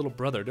 Leon's little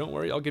brother. Don't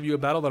worry, I'll give you a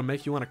battle that'll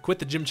make you want to quit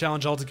the gym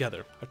challenge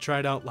altogether. I've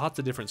tried out lots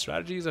of different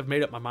strategies. I've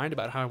made up my mind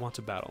about how I want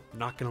to battle. I'm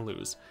not gonna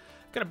lose.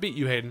 I'm gonna beat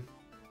you, Hayden.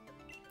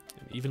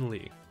 And even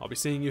Lee. I'll be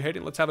seeing you,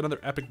 Hayden. Let's have another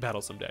epic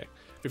battle someday.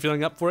 If you're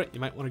feeling up for it, you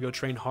might want to go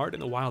train hard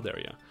in the wild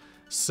area.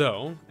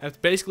 So, that's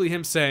basically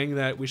him saying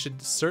that we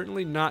should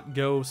certainly not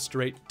go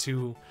straight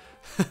to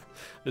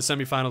the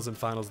semifinals and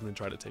finals and then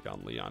try to take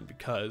on Leon,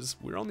 because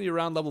we're only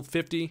around level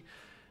 50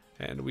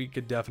 and we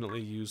could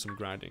definitely use some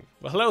grinding.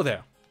 Well, hello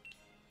there.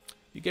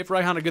 You gave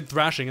Raihan a good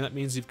thrashing, and that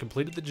means you've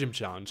completed the gym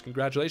challenge.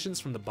 Congratulations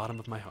from the bottom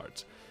of my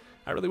heart.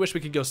 I really wish we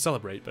could go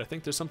celebrate, but I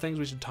think there's some things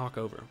we should talk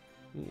over.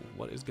 Ooh,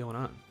 what is going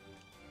on?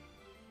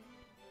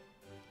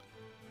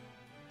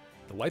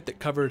 The light that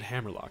covered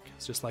Hammerlock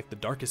is just like the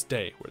darkest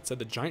day, where it said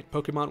the giant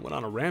Pokemon went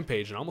on a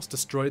rampage and almost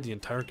destroyed the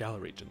entire Galar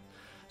region.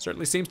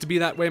 Certainly seems to be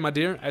that way, my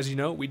dear. As you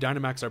know, we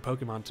Dynamax our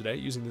Pokemon today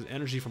using the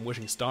energy from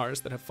wishing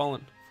stars that have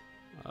fallen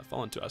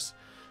to us.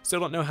 Still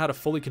don't know how to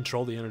fully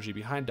control the energy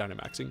behind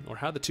Dynamaxing, or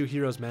how the two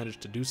heroes managed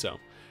to do so.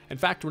 In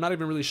fact, we're not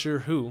even really sure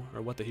who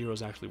or what the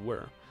heroes actually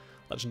were.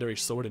 Legendary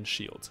Sword and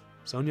Shield.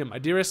 Sonia, my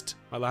dearest,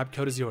 my lab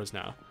coat is yours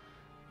now.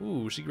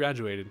 Ooh, she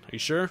graduated. Are you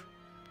sure?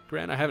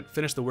 Gran, I haven't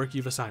finished the work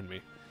you've assigned me.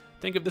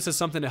 Think of this as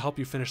something to help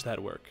you finish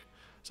that work.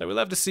 So we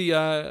love to see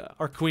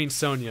our queen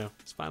Sonia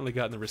has finally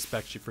gotten the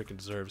respect she freaking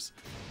deserves.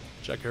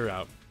 Check her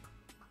out.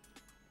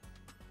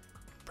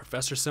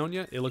 Professor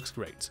Sonia, it looks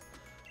great.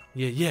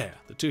 Yeah.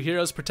 The two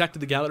heroes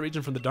protected the Galar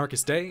region from the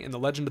darkest day, and the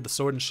legend of the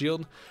Sword and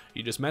Shield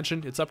you just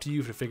mentioned, it's up to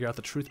you to figure out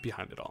the truth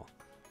behind it all.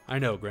 I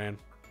know, Gran.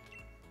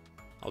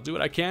 I'll do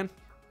what I can.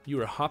 You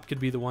or Hop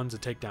could be the ones to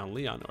take down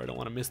Leon, or I don't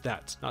want to miss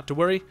that. Not to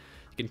worry,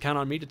 you can count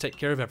on me to take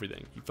care of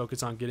everything. You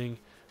focus on getting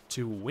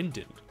to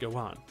Winden. Go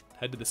on.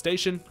 Head to the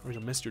station, or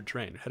you'll miss your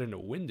train. Head into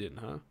Winden,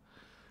 huh?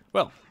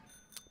 Well,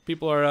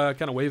 people are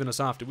kind of waving us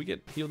off. Did we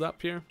get healed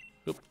up here?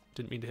 Oop,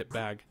 didn't mean to hit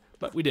bag.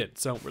 But we did,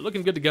 so we're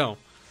looking good to go.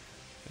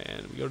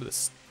 And we go to the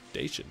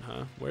station,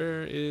 huh?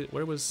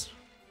 Where was...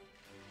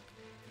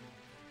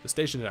 The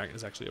station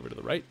is actually over to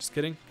the right. Just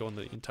kidding. Going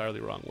the entirely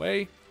wrong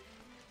way.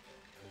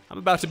 I'm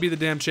about to be the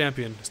damn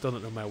champion. I still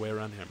don't know my way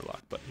around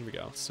Hammerlock, but here we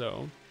go.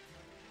 So,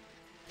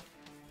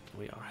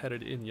 we are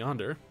headed in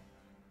yonder.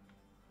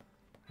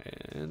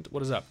 And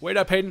what is up? Wait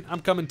up, Hayden.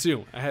 I'm coming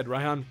too. I had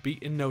Raihan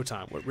beat in no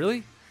time. What,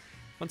 really?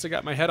 Once I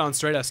got my head on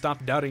straight, I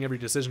stopped doubting every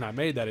decision I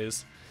made, that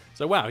is.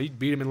 So wow, he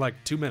beat him in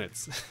like 2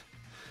 minutes.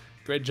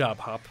 Great job,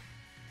 Hop.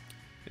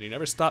 And he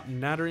never stopped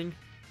nattering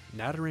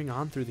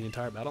on through the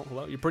entire battle.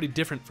 Well, you're pretty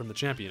different from the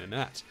champion in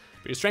that.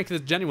 But your strength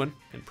is genuine,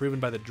 and proven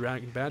by the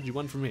dragon badge you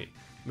won for me.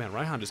 Man,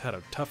 Raihan just had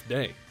a tough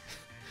day.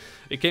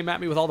 It came at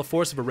me with all the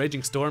force of a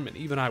raging storm, and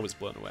even I was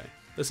blown away.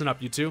 Listen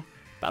up, you two.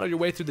 Battle your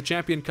way through the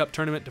Champion Cup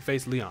tournament to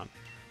face Leon.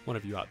 One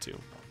of you ought to.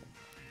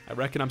 I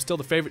reckon I'm still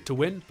the favorite to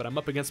win, but I'm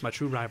up against my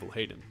true rival,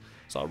 Hayden.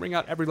 So I'll wring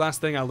out every last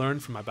thing I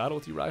learned from my battle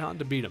with you, Raihan,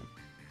 to beat him.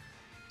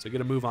 So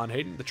get a move on,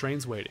 Hayden. The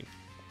train's waiting.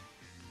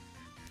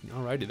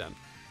 Alrighty then.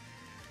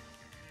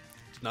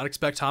 Did not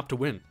expect Hop to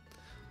win.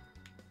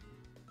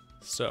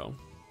 So,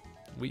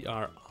 we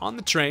are on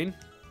the train,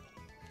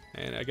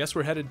 and I guess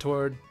we're headed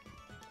toward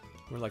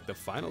where like the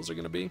finals are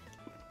gonna be.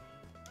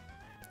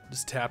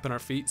 Just tapping our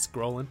feet,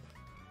 scrolling.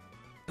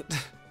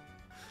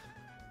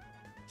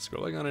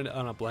 Scrolling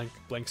on a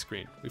blank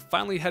screen. We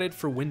finally headed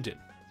for Winden.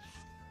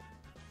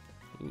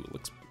 Ooh,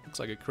 looks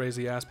like a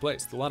crazy ass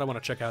place. There's a lot I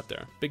want to check out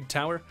there. Big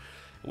tower,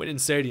 Winden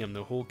Stadium.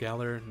 The whole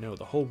Galar, no,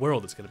 the whole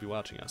world is gonna be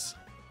watching us.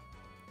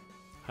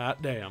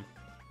 Hot damn.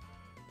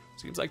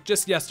 Seems like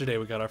just yesterday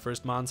we got our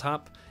first Mons,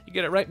 Hop. You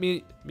get it right,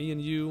 me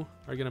and you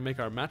are gonna make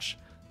our match.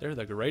 They're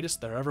the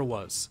greatest there ever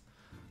was.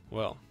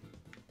 Well,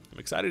 I'm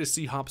excited to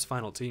see Hop's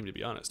final team, to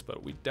be honest,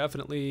 but we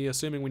definitely,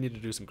 assuming we need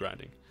to do some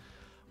grinding.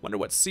 Wonder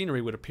what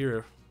scenery would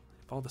appear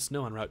if all the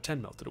snow on Route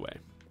 10 melted away.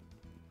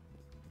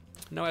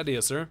 No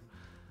idea, sir.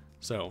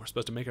 So, we're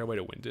supposed to make our way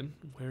to Winden.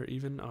 Where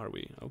even are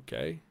we?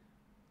 Okay.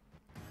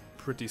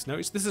 Pretty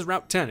snowy. This is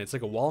Route 10. It's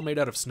like a wall made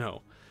out of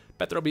snow.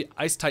 Bet there'll be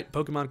ice-type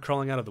Pokemon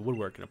crawling out of the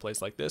woodwork in a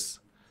place like this.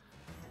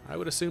 I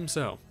would assume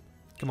so.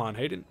 Come on,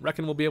 Hayden.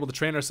 Reckon we'll be able to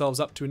train ourselves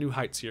up to new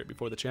heights here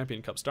before the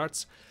Champion Cup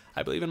starts.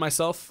 I believe in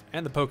myself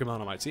and the Pokemon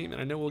on my team,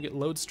 and I know we'll get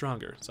loads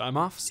stronger. So I'm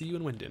off. See you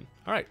in Winden.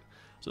 All right.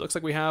 So it looks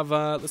like we have.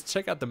 Let's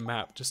check out the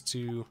map just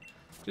to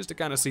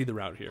kind of see the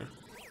route here.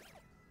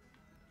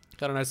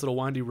 Got a nice little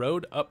windy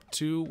road up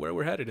to where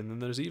we're headed, and then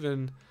there's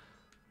even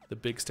the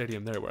big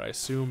stadium there where I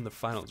assume the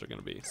finals are going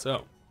to be.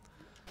 So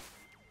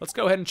let's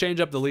go ahead and change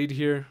up the lead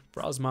here.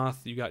 Frosmoth,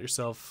 you got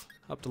yourself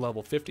up to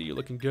level 50. You're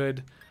looking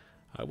good.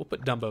 We'll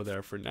put Dumbo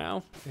there for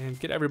now and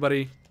get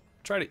everybody,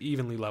 try to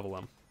evenly level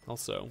them.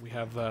 Also, we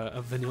have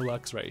a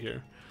Vanillux right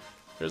here.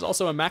 There's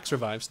also a Max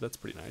Revive, so that's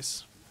pretty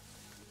nice.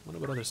 Wonder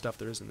what other stuff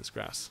there is in this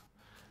grass.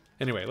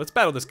 Anyway, let's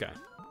battle this guy.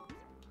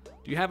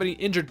 Do you have any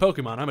injured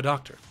Pokemon? I'm a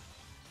doctor.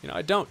 You know,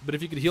 I don't, but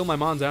if you could heal my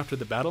Mons after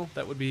the battle,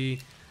 that would be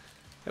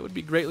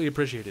greatly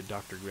appreciated,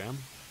 Dr. Graham.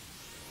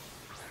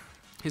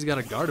 He's got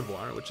a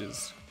Gardevoir, which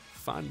is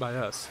fine by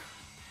us.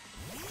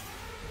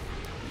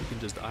 We can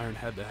just Iron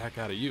Head the heck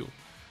out of you.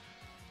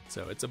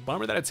 So it's a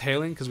bummer that it's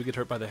hailing because we get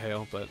hurt by the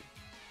hail, but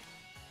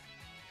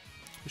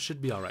we should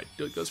be alright.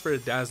 It goes for a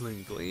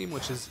Dazzling Gleam,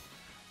 which is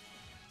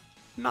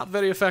not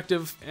very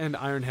effective, and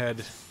Iron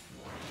Head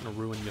gonna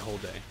ruin your whole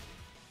day,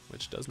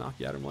 which does knock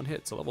you out in one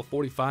hit. So level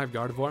 45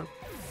 Gardevoir.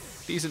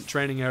 Decent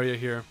training area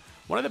here.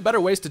 One of the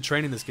better ways to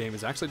train in this game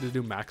is actually to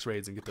do max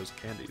raids and get those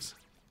candies.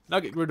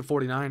 Nugget grew to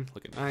 49,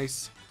 looking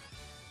nice.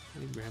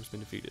 And Graham's been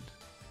defeated.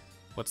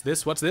 What's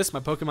this? What's this? My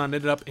Pokemon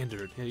ended up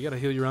injured. Yeah, you gotta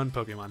heal your own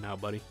Pokemon now,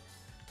 buddy.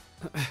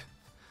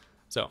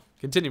 So,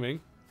 continuing.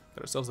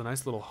 Got ourselves a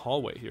nice little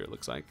hallway here, it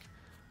looks like.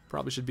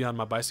 Probably should be on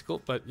my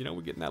bicycle, but, you know,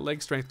 we're getting that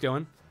leg strength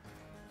going.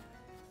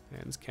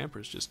 And this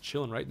camper's just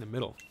chilling right in the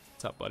middle.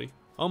 What's up, buddy?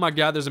 Oh my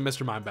god, there's a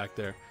Mr. Mime back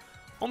there.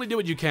 Only do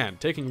what you can.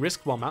 Taking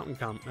risk while mountain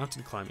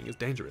climbing is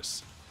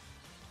dangerous.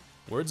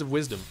 Words of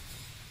wisdom.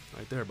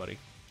 Right there, buddy.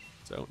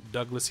 So,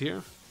 Douglas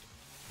here.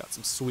 Got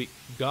some sweet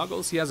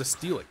goggles. He has a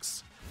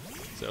Steelix.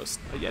 So,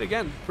 yet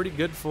again, pretty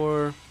good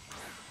for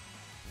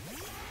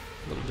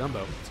little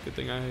Dumbo. It's a good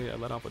thing I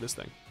let off with this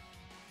thing.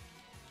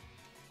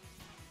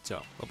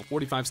 So, level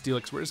 45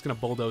 Steelix. We're just going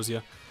to bulldoze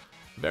you.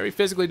 Very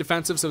physically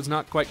defensive, so it's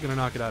not quite going to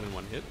knock it out in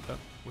one hit. But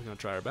we're going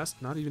to try our best.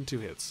 Not even 2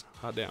 hits.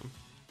 Hot damn.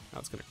 Now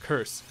it's going to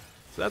curse.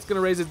 So that's going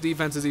to raise its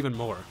defenses even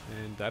more.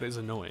 And that is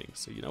annoying.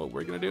 So you know what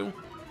we're going to do?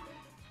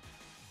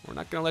 We're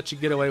not going to let you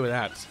get away with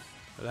that.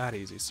 That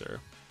easy, sir.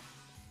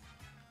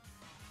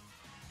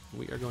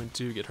 We are going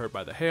to get hurt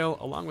by the hail,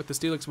 along with the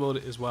Steelix build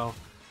as well.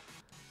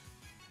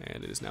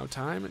 And it is now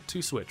time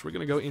to switch. We're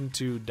going to go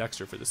into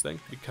Dexter for this thing,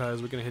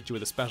 because we're going to hit you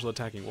with a special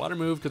attacking water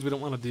move, because we don't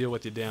want to deal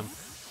with your damn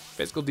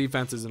physical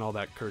defenses and all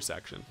that curse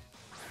action.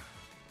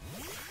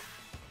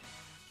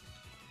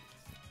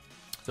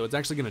 So it's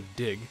actually going to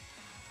dig,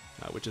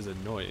 which is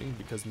annoying,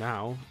 because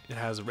now it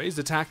has a raised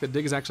attack. The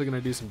dig is actually going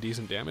to do some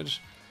decent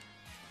damage.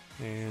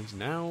 And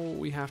now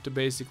we have to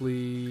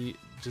basically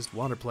just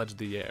water pledge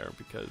the air,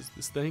 because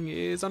this thing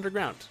is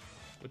underground,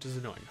 which is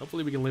annoying.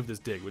 Hopefully we can live this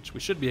dig, which we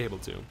should be able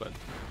to, but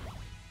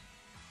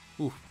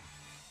ooh,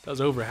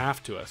 does over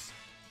half to us.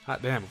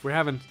 Hot damn, if we're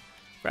having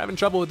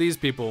trouble with these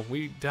people,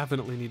 we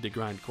definitely need to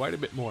grind quite a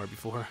bit more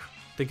before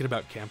thinking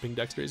about camping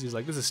Dexters. He's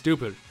like, this is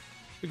stupid.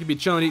 We could be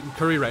chilling eating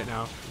curry right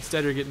now.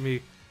 Instead you're getting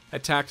me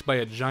attacked by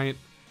a giant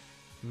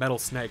metal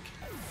snake.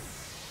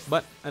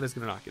 But that is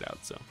gonna knock it out,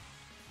 so.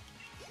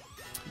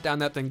 Down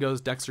that thing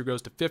goes. Dexter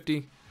goes to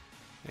 50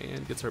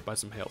 and gets hurt by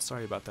some hail.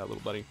 Sorry about that,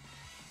 little buddy.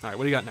 Alright,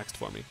 what do you got next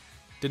for me?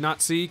 Did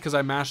not see because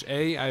I mash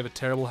A. I have a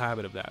terrible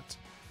habit of that.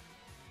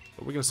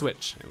 But we're going to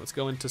switch. And let's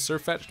go into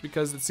Surfetched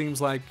because it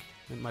seems like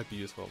it might be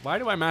useful. Why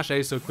do I mash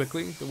A so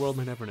quickly? The world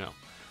may never know.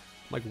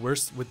 I'm like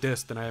worse with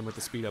this than I am with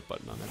the speed up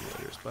button on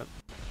emulators. But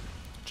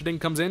Chiding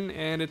comes in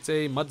and it's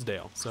a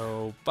Mudsdale.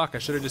 So fuck, I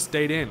should have just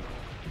stayed in.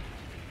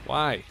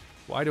 Why?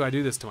 Why do I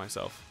do this to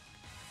myself?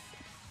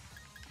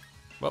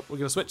 Well, we're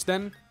gonna switch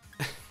then.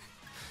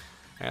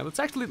 And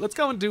let's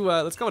go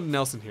into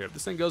Nelson here. If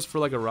this thing goes for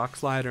like a rock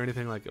slide or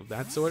anything like of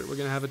that sort, we're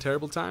gonna have a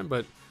terrible time.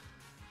 But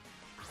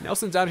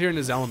Nelson's out here in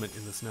his element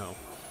in the snow.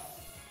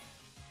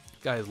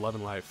 Guy is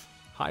loving life.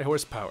 High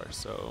horsepower,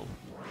 so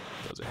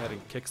goes ahead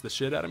and kicks the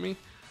shit out of me.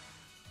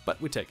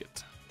 But we take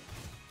it.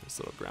 This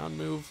little ground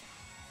move,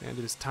 and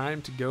it is time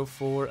to go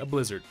for a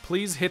blizzard.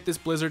 Please hit this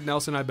blizzard,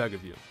 Nelson. I beg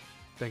of you.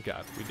 Thank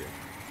God we did.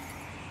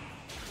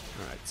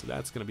 All right, so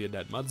that's gonna be a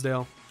dead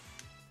Mudsdale.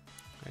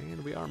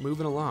 And we are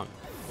moving along.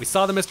 We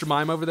saw the Mr.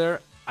 Mime over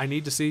there. I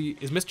need to see,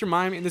 is Mr.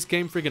 Mime in this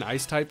game freaking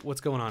ice type? What's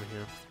going on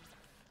here?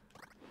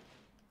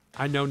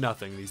 I know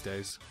nothing these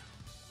days.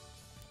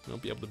 You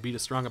won't be able to beat a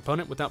strong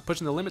opponent without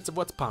pushing the limits of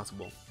what's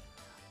possible.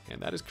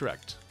 And that is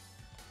correct.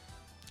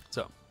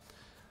 So,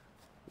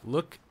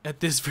 look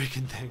at this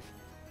freaking thing.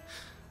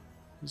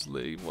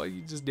 Why are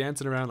you just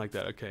dancing around like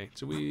that? Okay,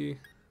 should we...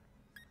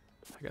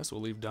 I guess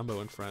we'll leave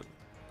Dumbo in front.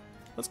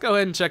 Let's go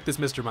ahead and check this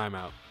Mr. Mime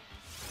out.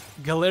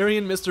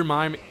 Galarian Mr.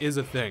 Mime is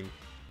a thing.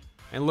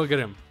 And look at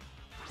him.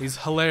 He's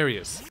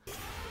hilarious.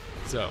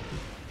 So,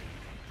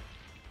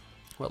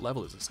 what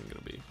level is this thing going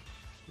to be?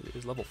 It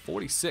is level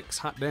 46.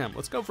 Hot damn.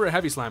 Let's go for a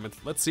Heavy Slam and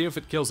let's see if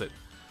it kills it.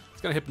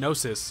 It's going to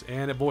Hypnosis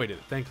and avoid it.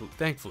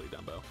 Thankfully,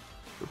 Dumbo.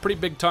 A pretty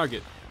big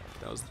target.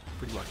 That was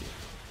pretty lucky.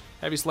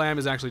 Heavy Slam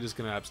is actually just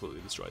going to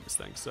absolutely destroy this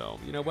thing. So,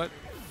 you know what?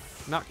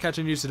 Not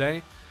catching you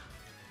today.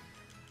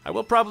 I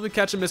will probably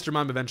catch a Mr.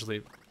 Mime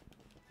eventually.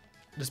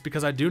 Just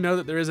because I do know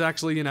that there is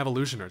actually an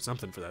evolution or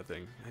something for that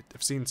thing.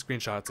 I've seen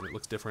screenshots and it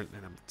looks different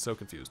and I'm so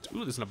confused.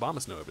 Ooh, there's an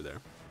Abomasnow over there.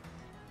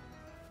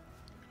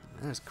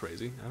 That's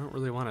crazy. I don't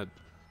really want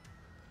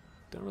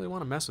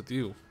to mess with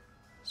you,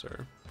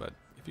 sir. But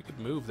if you could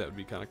move, that would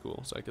be kind of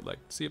cool. So I could like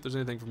see if there's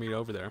anything for me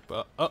over there.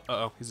 But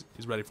uh-oh, he's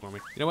ready for me.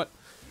 You know what?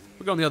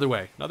 We're going the other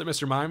way. Another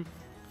Mr. Mime,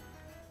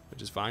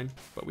 which is fine.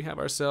 But we have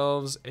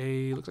ourselves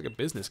a, looks like a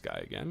business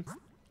guy again.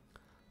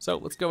 So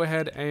let's go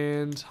ahead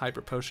and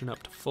Hyper Potion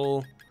up to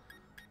full.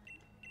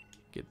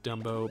 Get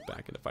Dumbo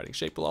back into fighting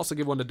shape. We'll also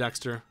give one to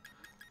Dexter.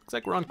 Looks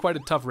like we're on quite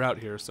a tough route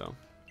here, so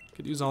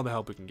could use all the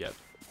help we can get.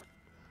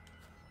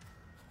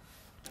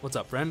 What's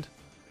up, friend?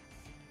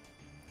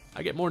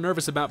 I get more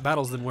nervous about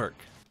battles than work.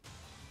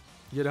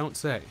 You don't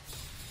say.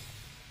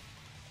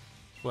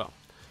 Well,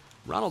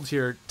 Ronald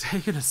here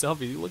taking a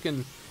selfie.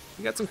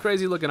 You got some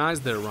crazy looking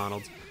eyes there,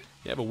 Ronald.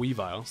 You have a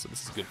Weavile, so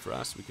this is good for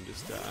us. We can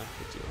just hit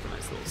you with a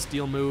nice little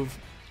steel move,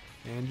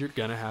 and you're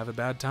gonna have a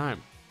bad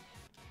time.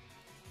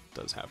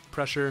 Does have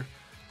pressure,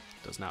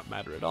 does not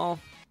matter at all.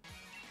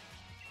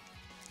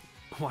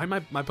 Why my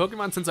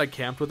Pokemon, since I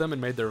camped with them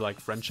and made their like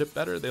friendship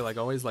better, they like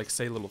always like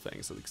say little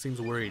things. So it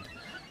seems worried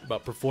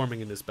about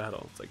performing in this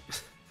battle. It's like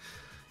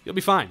you'll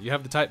be fine. You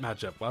have the type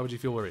matchup. Why would you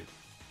feel worried?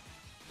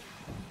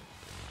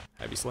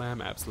 Heavy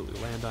Slam, absolutely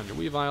land on your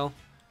Weavile,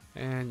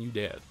 and you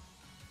dead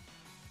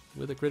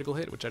with a critical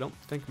hit, which I don't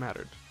think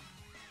mattered.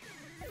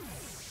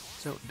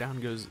 So down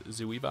goes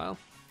Weavile.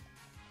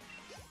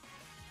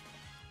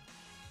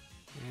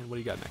 And what do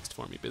you got next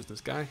for me,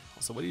 business guy?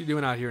 Also, what are you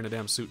doing out here in a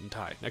damn suit and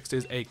tie? Next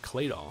is a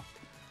Claydol.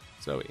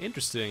 So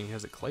interesting, he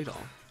has a Claydol.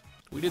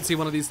 We did see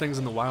one of these things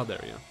in the wild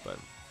area, but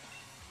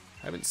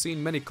I haven't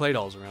seen many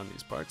Claydols around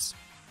these parts.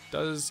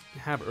 Does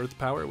have Earth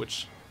Power,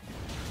 which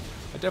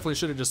I definitely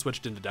should have just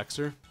switched into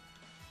Dexter,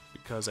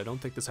 because I don't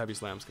think this Heavy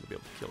Slam's going to be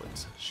able to kill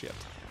it. Shit.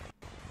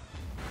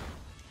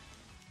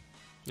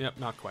 Yep,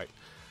 not quite.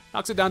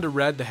 Knocks it down to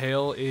red. The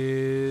hail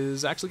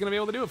is actually going to be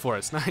able to do it for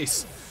us.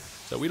 Nice.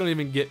 So we don't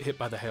even get hit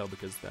by the hail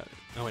because that...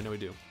 Oh, wait, no, we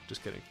do.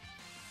 Just kidding.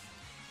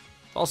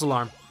 False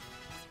alarm.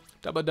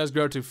 Double does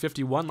grow to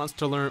 51. Let's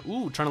to learn...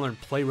 Ooh, trying to learn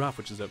Play Rough,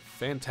 which is a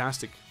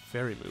fantastic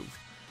fairy move.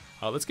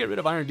 Let's get rid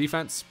of Iron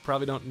Defense.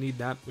 Probably don't need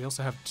that. We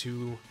also have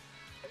 2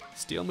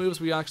 steel moves.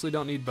 We actually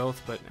don't need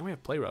both, but now we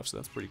have Play Rough, so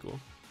that's pretty cool.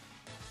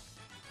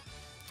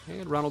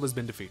 And Ronald has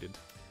been defeated.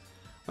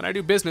 When I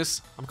do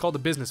business, I'm called a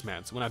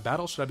businessman. So when I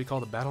battle, should I be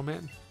called a battle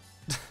man?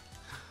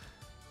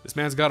 This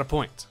man's got a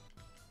point.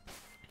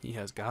 He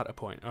has got a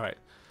point. All right.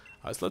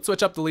 So let's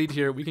switch up the lead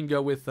here. We can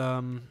go with,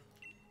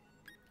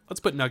 let's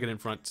put Nugget in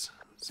front.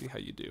 See how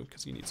you do,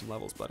 because you need some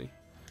levels, buddy.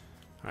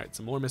 All right,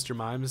 some more Mr.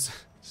 Mimes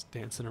just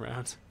dancing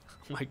around.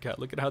 Oh my god,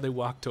 look at how they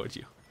walk toward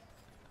you.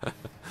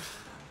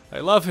 I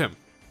love him.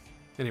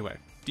 Anyway,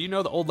 do you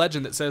know the old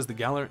legend that says that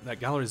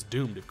Galar is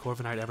doomed if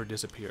Corviknight ever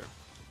disappear?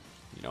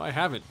 You know, I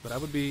haven't, but I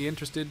would be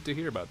interested to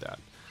hear about that.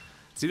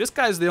 See, this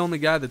guy's the only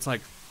guy that's,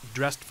 like,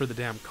 dressed for the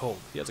damn cold.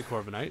 He has a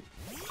Corviknight.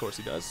 Of course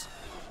he does.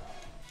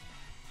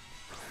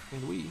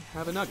 And we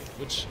have a Nugget,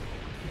 which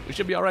we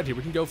should be alright here.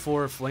 We can go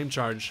for Flame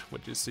Charge,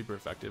 which is super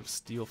effective.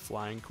 Steel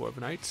Flying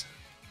Corviknight.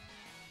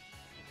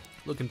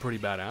 Looking pretty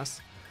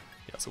badass.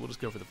 Yeah, so we'll just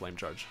go for the Flame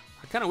Charge.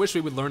 I kind of wish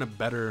we would learn a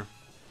better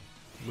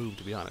move,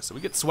 to be honest. So we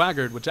get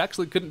Swaggered, which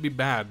actually couldn't be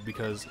bad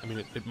because, I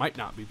mean, it might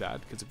not be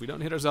bad, because if we don't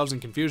hit ourselves in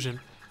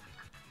confusion,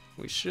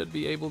 we should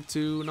be able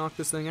to knock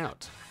this thing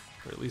out.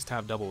 Or at least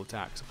have double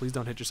attack. So please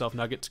don't hit yourself,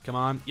 Nugget. Come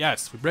on.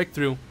 Yes, we break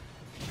through.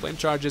 Flame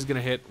Charge is going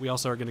to hit. We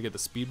also are going to get the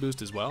speed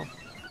boost as well.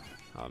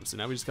 So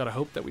now we just got to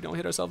hope that we don't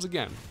hit ourselves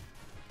again.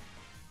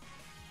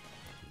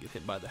 Get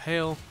hit by the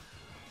hail.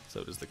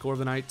 So does the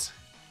Corviknight.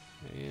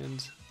 And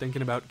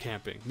thinking about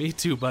camping. Me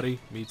too, buddy.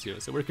 Me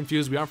too. So we're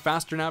confused. We are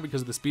faster now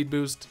because of the speed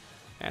boost.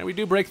 And we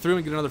do break through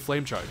and get another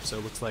Flame Charge. So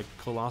it looks like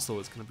Colossal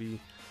is going to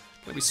be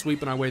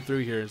sweeping our way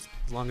through here as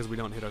long as we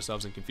don't hit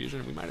ourselves in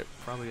confusion. We might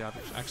probably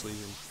actually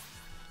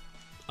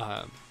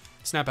even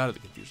snap out of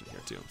the confusion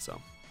here too.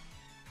 So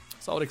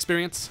solid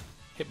experience.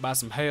 Hit by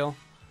some hail.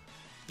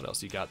 What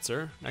else you got,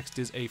 sir? Next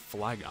is a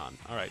Flygon.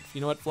 All right,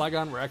 you know what,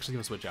 Flygon, we're actually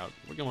going to switch out.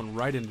 We're going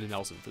right into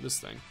Nelson for this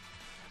thing.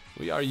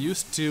 We are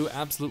used to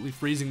absolutely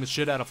freezing the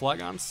shit out of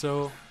Flygon,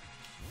 so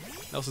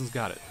Nelson's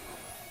got it.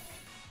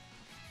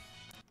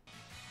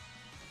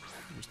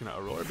 I'm just going to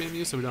Aurora Beam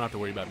you so we don't have to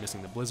worry about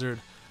missing the Blizzard.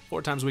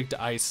 4 times weak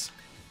to Ice.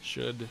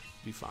 Should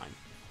be fine.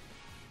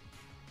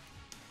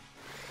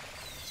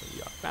 So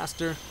we are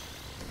faster.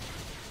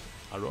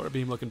 Aurora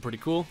Beam looking pretty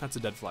cool. That's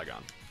a dead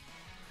Flygon.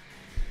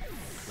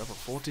 Level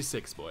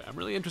 46, boy. I'm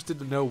really interested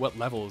to know what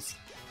levels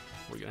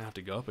we're going to have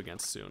to go up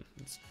against soon.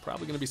 It's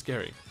probably going to be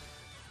scary.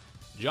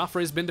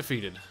 Joffrey's been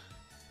defeated.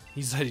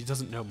 He said he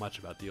doesn't know much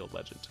about the old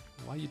legend.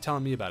 Why are you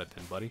telling me about it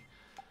then, buddy?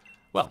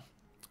 Well,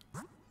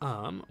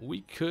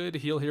 we could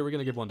heal here. We're going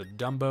to give one to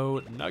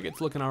Dumbo.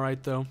 Nugget's looking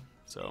alright, though.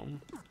 So,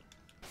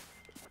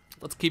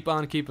 let's keep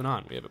on keeping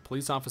on. We have a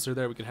police officer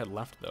there. We can head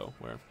left, though,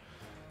 where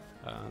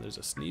there's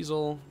a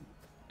Sneasel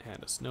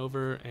and a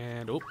Snover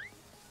and... Oh,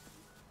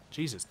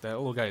 Jesus, that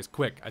little guy is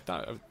quick. I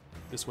thought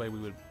this way we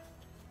would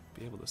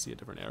be able to see a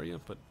different area,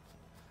 but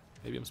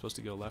maybe I'm supposed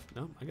to go left.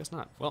 No, I guess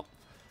not. Well,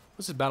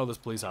 let's just battle this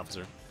police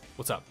officer.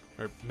 What's up?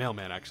 Or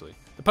mailman, actually.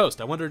 The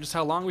Post. I wonder just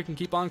how long we can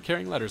keep on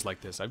carrying letters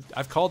like this.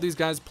 I've called these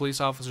guys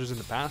police officers in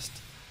the past,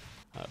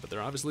 but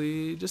they're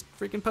obviously just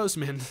freaking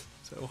postmen.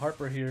 So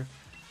Harper here.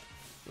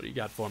 What do you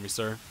got for me,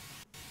 sir?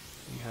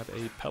 We have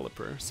a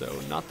Pelipper. So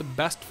not the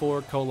best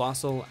for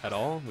Colossal at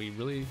all. We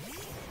really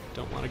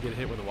don't want to get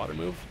hit with a water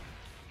move.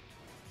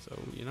 So,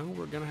 you know,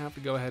 we're going to have to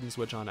go ahead and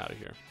switch on out of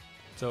here.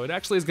 So it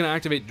actually is going to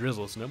activate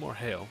Drizzle, so no more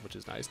hail, which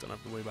is nice. Don't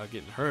have to worry about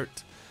getting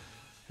hurt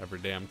every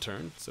damn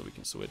turn. So we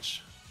can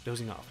switch.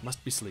 Dozing off.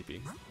 Must be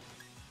sleepy.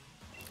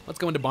 Let's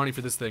go into Barney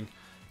for this thing.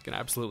 Can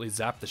absolutely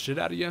zap the shit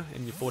out of you,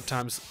 and your 4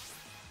 times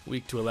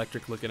weak to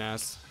electric looking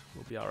ass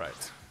will be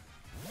alright.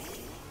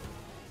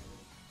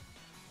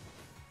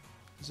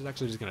 This is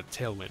actually just going to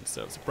Tailwind,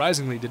 so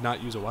surprisingly did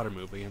not use a water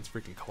move against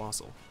freaking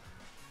Colossal.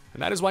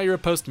 And that is why you're a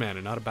postman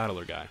and not a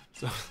battler guy.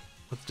 So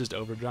let's just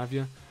overdrive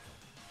you,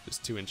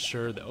 just to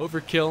ensure the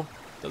overkill.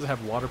 Doesn't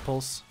have water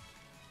pulse.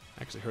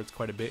 Actually hurts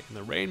quite a bit in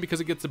the rain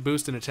because it gets a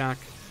boost in attack.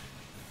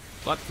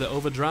 But the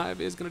overdrive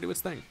is going to do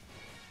its thing.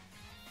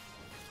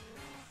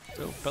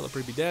 So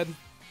Pelipper be dead.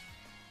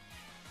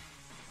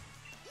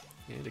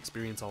 And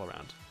experience all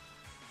around.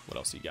 What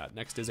else you got?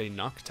 Next is a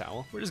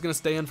Noctowl. We're just going to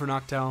stay in for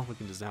Noctowl. We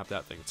can just zap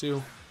that thing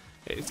too.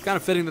 It's kind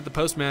of fitting that the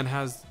postman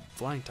has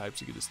flying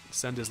types. You can just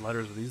send his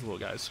letters with these little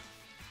guys.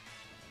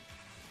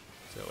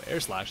 So Air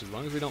Slash, as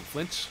long as we don't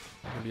flinch,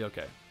 we're going to be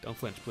okay. Don't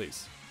flinch,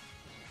 please.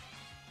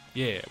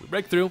 Yeah, we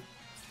break through.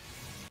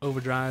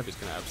 Overdrive is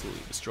going to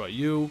absolutely destroy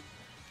you.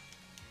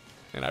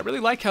 And I really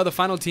like how the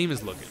final team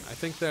is looking. I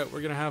think that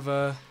we're going to have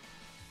a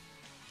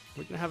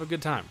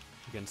good time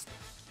against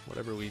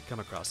whatever we come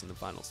across in the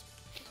finals.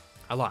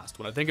 I lost.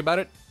 When I think about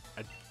it,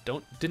 I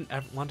didn't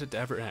ever want it to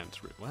ever end.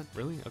 What?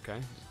 Really?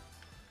 Okay.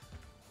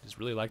 Just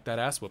really like that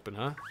ass whooping,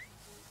 huh?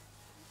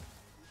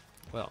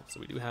 Well, so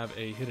we do have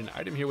a hidden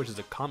item here, which is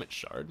a Comet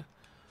Shard.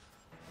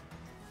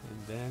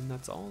 And then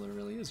that's all there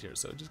really is here.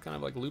 So it just kind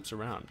of like loops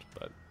around.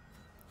 But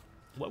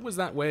what was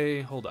that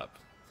way? Hold up.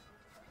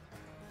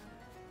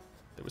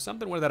 There was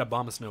something where that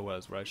Abomasnow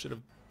was, where I should have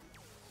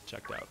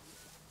checked out.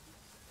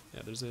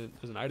 Yeah, there's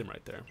an item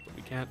right there, but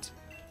we can't.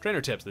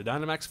 Trainer tips. The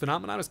Dynamax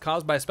phenomenon is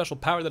caused by a special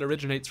power that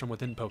originates from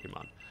within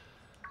Pokemon.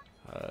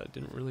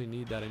 Didn't really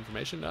need that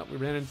information. Oh, we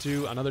ran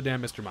into another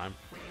damn Mr. Mime.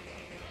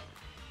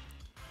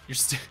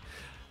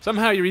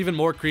 Somehow you're even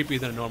more creepy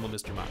than a normal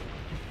Mr. Mime.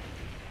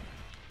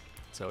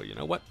 So you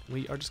know what?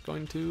 We are just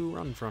going to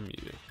run from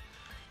you.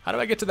 How do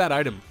I get to that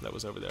item that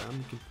was over there?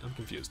 I'm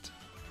confused.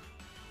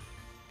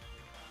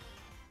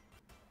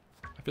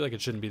 I feel like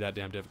it shouldn't be that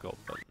damn difficult,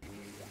 but...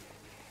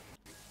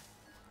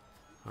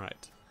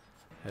 Alright.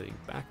 Heading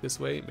back this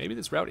way. Maybe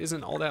this route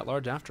isn't all that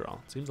large after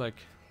all. It seems like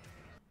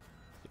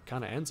it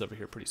kind of ends over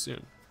here pretty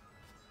soon.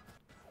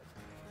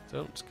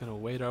 So, just gonna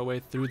wade our way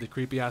through the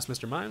creepy-ass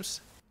Mr.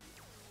 Mimes.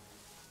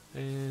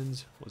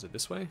 And, was it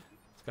this way?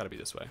 It's gotta be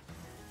this way.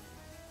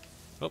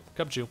 Oh,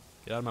 Cubchoo.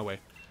 Get out of my way.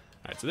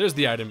 Alright, so there's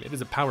the item. It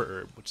is a Power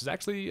Herb, which is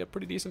actually a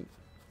pretty decent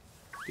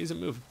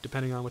move,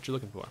 depending on what you're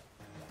looking for.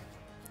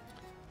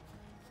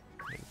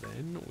 And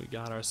then we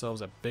got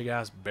ourselves a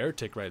big-ass bear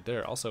tick right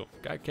there. Also,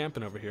 guy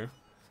camping over here.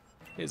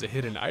 Here's a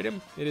hidden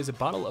item. It is a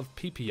bottle of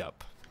PP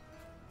Up.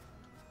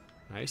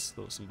 Nice.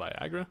 Throw some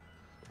Viagra.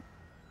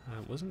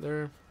 Wasn't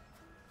there...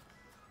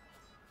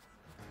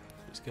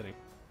 Just kidding.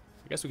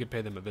 I guess we could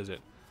pay them a visit.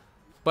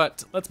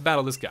 But let's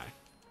battle this guy.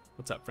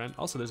 What's up, friend?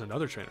 Also, there's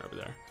another trainer over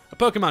there. A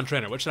Pokemon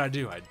trainer. What should I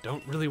do? I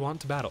don't really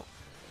want to battle.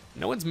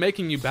 No one's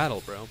making you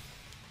battle, bro.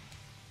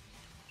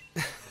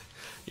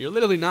 You're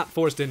literally not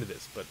forced into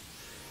this, but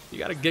you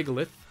got a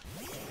Gigalith.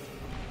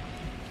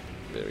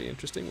 Very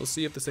interesting. We'll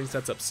see if this thing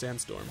sets up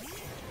Sandstorm.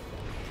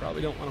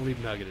 Probably don't want to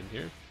leave Nugget in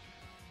here.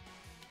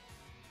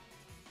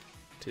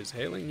 Tis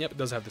hailing. Yep, it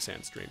does have the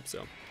Sandstream.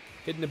 So,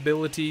 hidden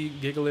ability,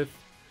 Gigalith.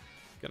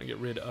 Gonna get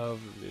rid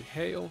of the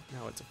hail.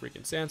 Now it's a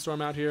freaking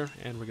Sandstorm out here,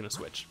 and we're gonna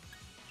switch.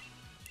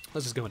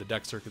 Let's just go into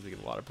Dexter because we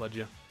can Water Pledge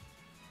you.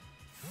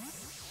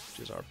 Which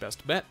is our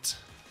best bet.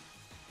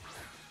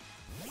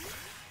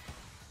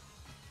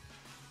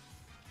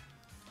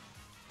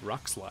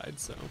 Rock Slide,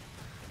 so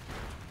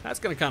that's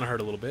gonna kind of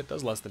hurt a little bit.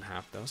 Does less than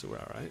half though, so we're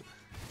all right.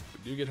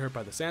 We do get hurt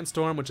by the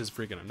Sandstorm, which is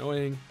freaking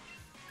annoying,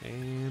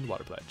 and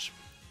Water Pledge.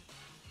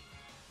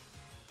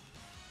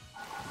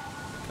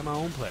 Come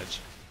on, Pledge.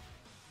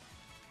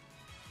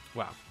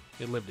 Wow,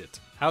 it lived it.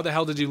 How the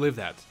hell did you live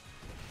that?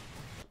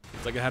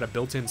 It's like it had a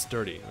built-in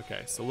sturdy.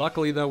 Okay, so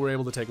luckily though, we're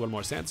able to take one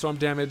more Sandstorm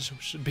damage. We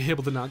should be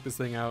able to knock this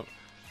thing out.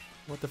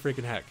 What the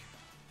freaking heck?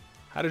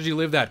 How did you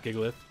live that,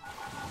 Gigalith?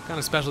 What kind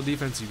of special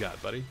defense you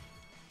got, buddy?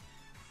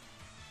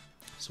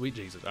 Sweet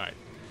Jesus. Alright.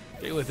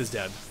 Gigalith is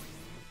dead.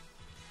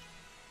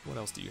 What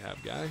else do you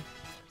have, guy?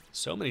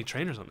 So many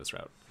trainers on this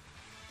route.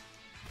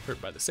 Hurt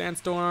by the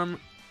Sandstorm.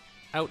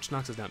 Ouch,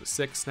 knocks us down to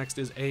 6. Next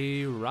is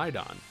a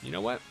Rhydon. You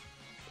know what?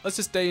 Let's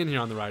just stay in here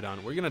on the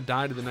Rhydon. We're going to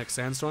die to the next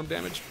Sandstorm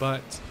damage,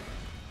 but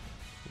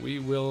we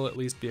will at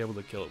least be able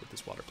to kill it with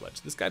this Water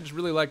Pledge. This guy just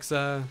really likes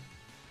his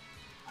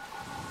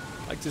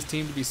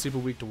team to be super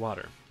weak to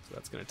water. So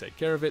that's going to take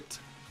care of it.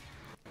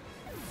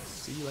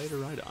 See you later,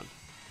 Rhydon.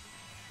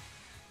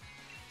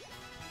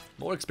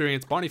 More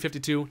experience. Barney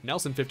 52,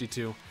 Nelson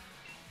 52.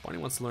 Barney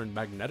wants to learn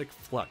Magnetic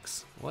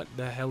Flux. What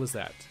the hell is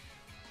that?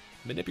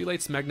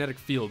 Manipulates magnetic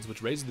fields,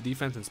 which raises the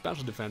defense and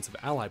special defense of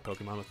ally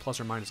Pokemon with plus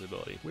or minus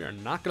ability. We are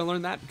not going to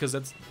learn that because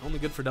that's only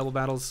good for double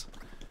battles.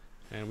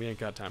 And we ain't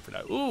got time for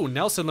that. Ooh,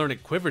 Nelson learning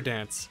Quiver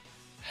Dance.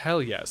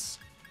 Hell yes.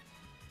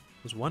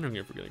 Was wondering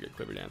if we're going to get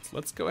Quiver Dance.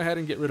 Let's go ahead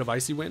and get rid of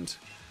Icy Wind.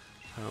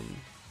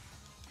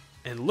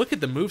 And look at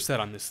the moveset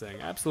on this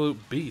thing.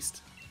 Absolute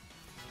beast.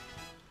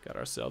 Got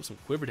ourselves some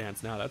Quiver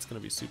Dance now. That's going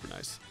to be super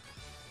nice.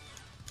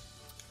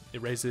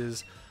 It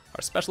raises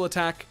our special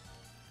attack,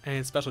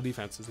 and special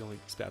defense is the only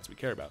stats we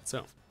care about.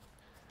 So,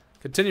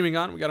 continuing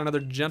on, we got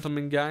another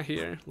gentleman guy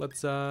here.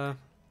 Let's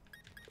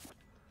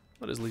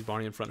I'll just leave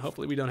Barney in front.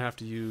 Hopefully we don't have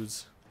to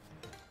use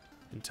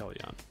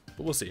Inteleon.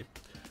 But we'll see.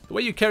 The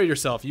way you carry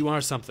yourself, you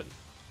are something.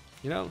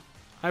 You know,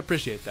 I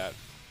appreciate that.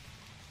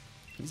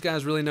 These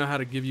guys really know how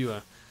to give you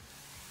a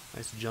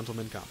nice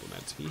gentleman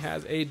compliment. He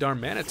has a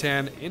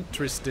Darmanitan.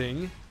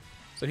 Interesting.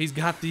 So he's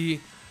got the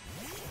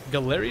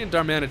Galarian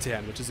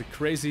Darmanitan, which is a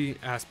crazy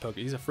ass poke.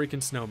 He's a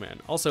freaking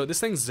snowman. Also, this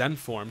thing's Zen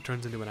form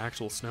turns into an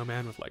actual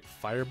snowman with like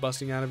fire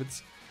busting out of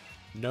its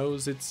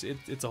nose. It's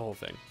a whole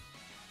thing.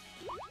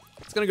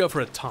 It's gonna go for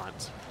a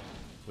taunt,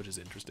 which is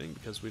interesting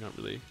because we don't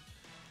really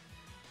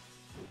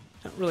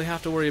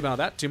have to worry about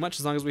that too much.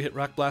 As long as we hit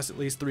Rock Blast at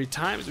least 3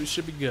 times, we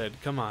should be good.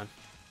 Come on.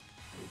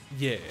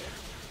 Yeah.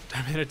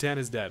 Darmanitan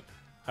is dead.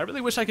 I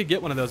really wish I could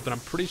get one of those, but I'm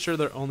pretty sure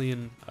they're only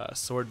in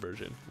sword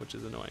version, which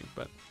is annoying,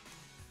 but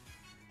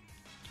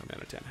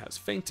Darmanitan has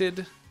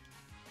fainted.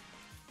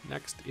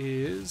 Next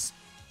is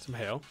some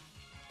hail.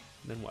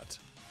 And then what?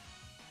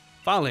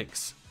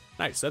 Phalanx.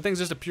 Nice. That thing's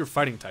just a pure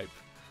fighting type.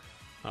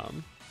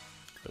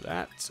 For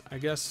that, I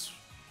guess,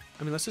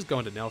 I mean, let's just go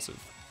into Nelson.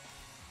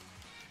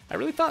 I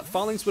really thought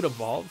Phalanx would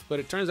evolve, but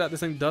it turns out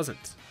this thing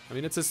doesn't. I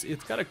mean, it's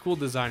got a cool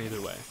design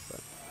either way, but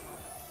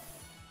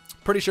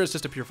pretty sure it's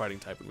just a pure fighting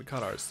type, and we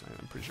caught ours.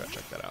 I'm pretty sure I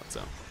checked that out,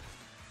 so.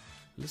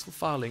 Little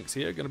Phalanx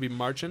here, gonna be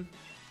marching,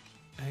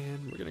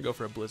 and we're gonna go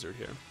for a Blizzard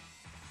here.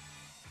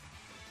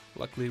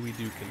 Luckily, we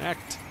do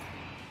connect,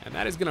 and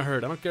that is gonna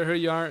hurt. I don't care who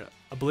you are,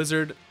 a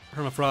Blizzard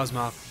from a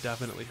Frostmoth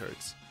definitely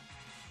hurts.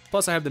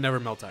 Plus, I have the Never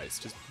Melt Ice,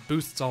 just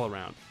boosts all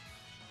around.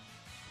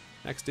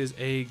 Next is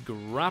a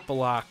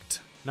Grapploct.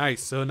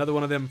 Nice, so another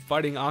one of them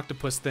fighting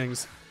octopus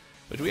things,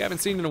 which we haven't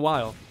seen in a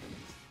while.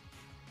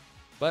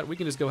 But we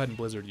can just go ahead and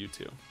Blizzard you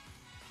too.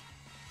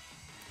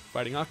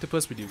 Fighting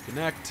octopus, we do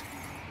connect.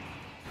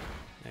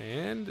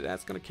 And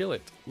that's gonna kill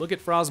it. Look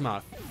at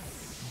Frostmoth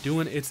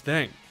doing its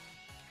thing.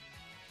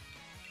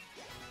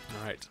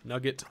 Alright,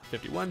 Nugget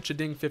 51,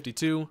 Chiding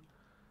 52.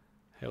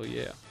 Hell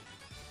yeah.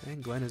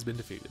 And Glenn has been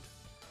defeated.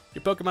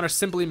 Your Pokemon are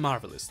simply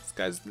marvelous. This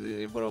guy's,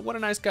 what a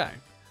nice guy.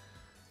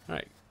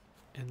 Alright,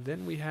 and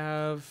then we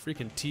have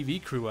freaking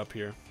TV crew up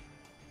here.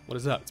 What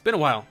is up? It's been a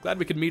while. Glad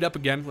we could meet up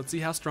again. Let's see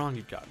how strong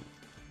you've gotten.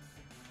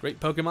 Great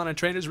Pokemon and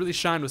trainers really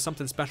shine with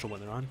something special when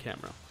they're on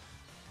camera.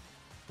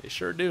 They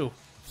sure do.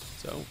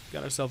 So,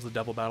 got ourselves a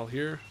double battle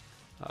here.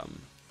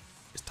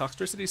 Is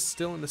Toxtricity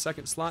still in the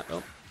second slot?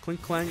 Oh,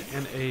 Clink Clang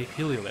and a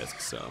Heliolisk,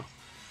 so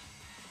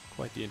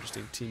quite the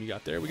interesting team you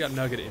got there. We got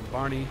Nugget and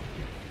Barney.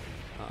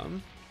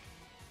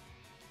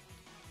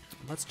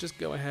 Let's just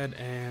go ahead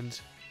and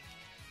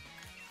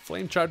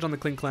Flame Charge on the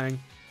Clink Clang,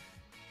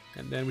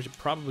 and then we should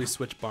probably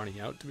switch Barney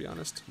out, to be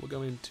honest. We'll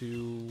go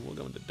into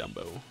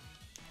Dumbo.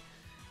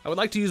 I would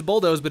like to use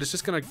Bulldoze, but it's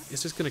just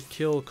gonna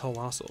kill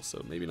Colossal,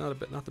 so maybe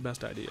not the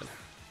best idea.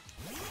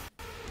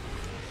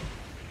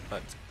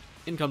 But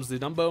in comes the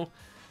Dumbo.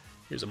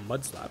 Here's a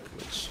Mud Slap,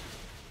 which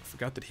I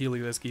forgot that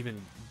Heliolisk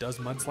even does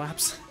Mud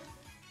Slaps.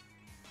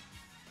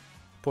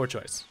 Poor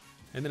choice.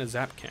 And then a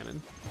Zap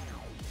Cannon.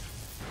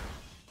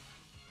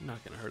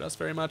 Not gonna hurt us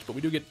very much, but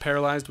we do get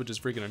paralyzed, which is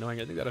freaking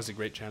annoying. I think that has a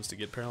great chance to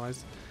get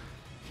paralyzed.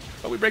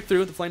 But we break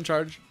through. The Flame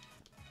Charge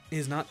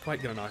is not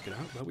quite gonna knock it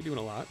out, but we're doing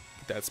a lot.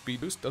 That speed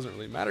boost doesn't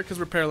really matter because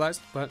we're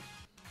paralyzed, but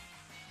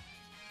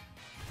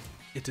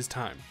it is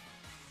time.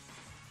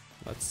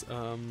 Let's,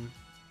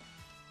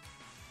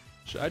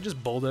 should I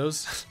just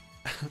Bulldoze?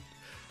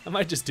 I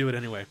might just do it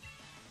anyway.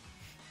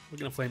 We're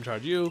gonna Flame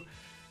Charge you,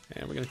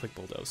 and we're gonna click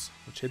Bulldoze,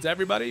 which hits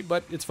everybody,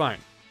 but it's fine.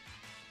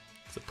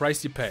 It's the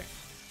price you pay.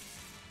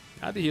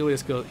 Now the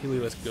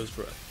Heliolisk goes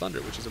for a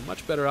Thunder, which is a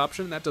much better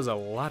option. That does a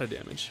lot of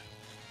damage.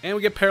 And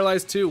we get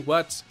paralyzed too.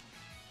 What?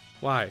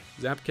 Why?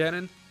 Zap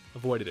Cannon?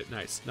 Avoided it.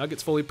 Nice.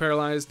 Nugget's fully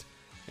paralyzed,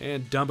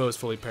 and Dumbo's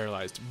fully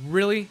paralyzed.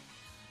 Really?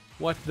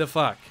 What the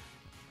fuck?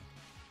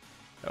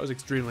 That was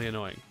extremely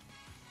annoying.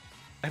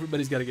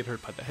 Everybody's got to get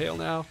hurt by the hail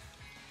now.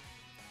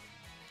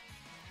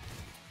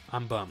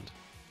 I'm bummed.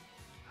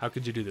 How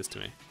could you do this to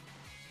me?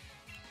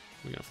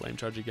 We're going to Flame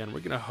Charge again. We're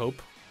going to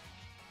hope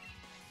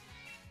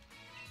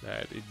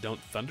that it don't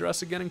Thunder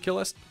us again and kill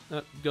us.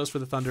 Goes for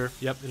the Thunder.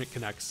 Yep, and it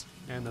connects.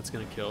 And that's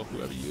going to kill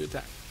whoever you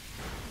attack.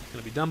 It's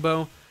going to be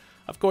Dumbo.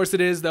 Of course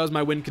it is. That was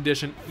my win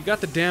condition. You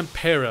got the damn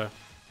Para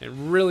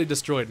and really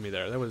destroyed me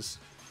there. That was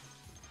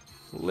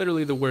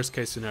literally the worst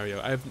case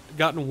scenario. I've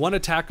gotten one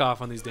attack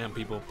off on these damn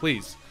people.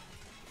 Please.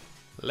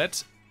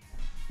 Let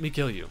me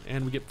kill you.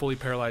 And we get fully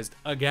paralyzed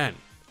again.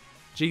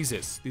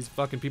 Jesus. These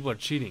fucking people are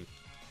cheating.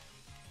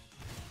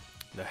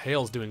 The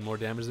hail's doing more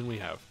damage than we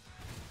have.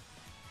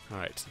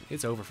 Alright,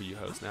 it's over for you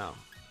hoes now.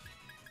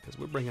 Because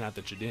we're bringing out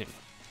the Chiding,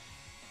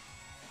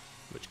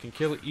 which can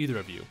kill either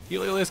of you.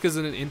 Heliolisk is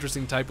an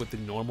interesting type with the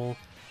normal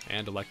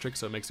and electric,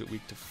 so it makes it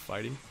weak to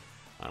fighting.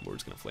 We're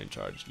just going to Flame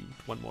Charge you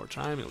one more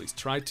time, at least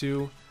try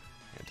to.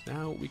 And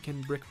now we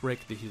can Brick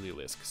Break the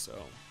Heliolisk, so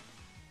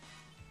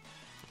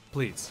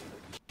please.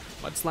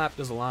 Mud Slap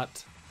does a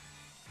lot.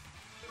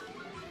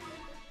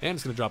 And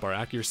it's going to drop our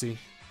accuracy.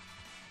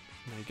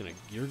 Now you're going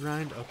to Gear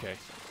Grind? Okay,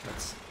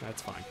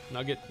 that's fine.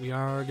 Nugget, we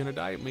are going to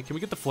die. Can we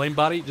get the Flame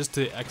Body just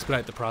to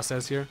expedite the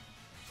process here?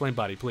 Flame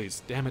Body,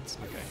 please. Damn it.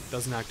 Okay,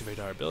 doesn't activate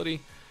our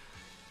ability.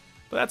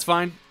 But that's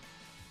fine.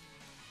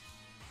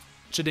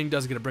 Sheding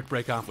does get a Brick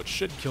Break off, which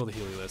should kill the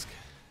Heliolisk.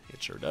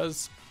 It sure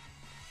does.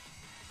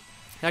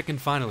 Heck,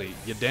 and finally,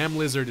 your damn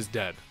lizard is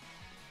dead.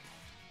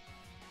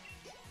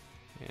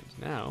 And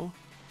now,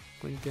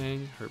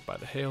 Klinklang, hurt by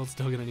the hail,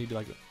 still gonna need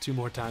like 2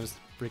 more times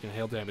freaking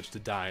hail damage to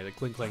die. The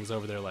Klinklang's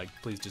over there like,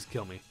 please just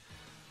kill me.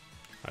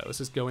 Alright, let's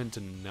just go into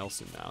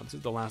Nelson now. This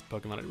is the last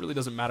Pokemon. It really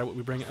doesn't matter what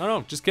we bring in. Oh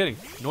no, just kidding.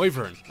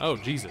 Noivern. Oh,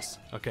 Jesus.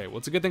 Okay, well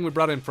it's a good thing we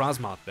brought in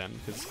Frosmoth then,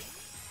 because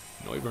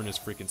Noivern is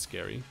freaking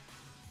scary.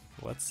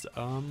 Let's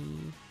go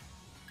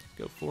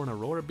for an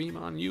Aurora Beam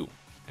on you.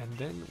 And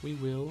then we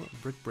will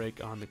Brick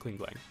Break on the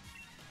Klinklang.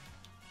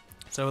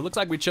 So it looks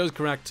like we chose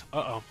correct.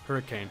 Uh-oh,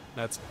 Hurricane.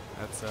 That's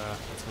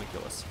gonna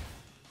kill us.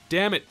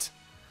 Damn it!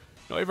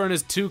 Noivern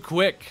is too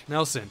quick,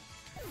 Nelson.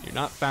 You're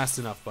not fast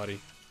enough,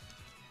 buddy.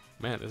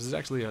 Man, this is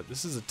actually a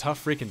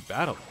tough freaking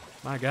battle.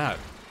 My God.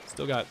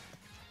 Still got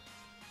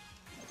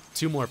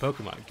 2 more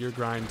Pokemon. Gear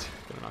Grind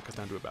gonna knock us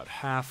down to about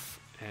half,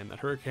 and the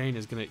Hurricane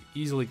is gonna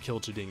easily kill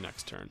Chiding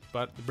next turn.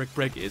 But the Brick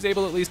Break is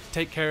able at least to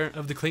take care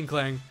of the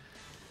Klinklang.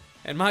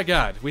 And my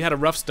God, we had a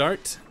rough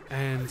start,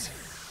 and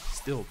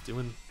still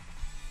doing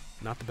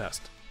not the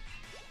best.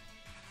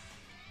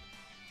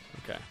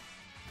 Okay.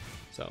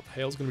 So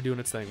Hail's gonna be doing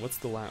its thing. What's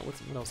the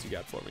what else you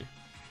got for me?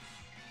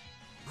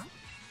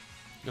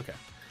 Okay.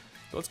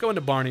 So let's go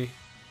into Barney.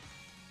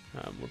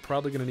 We're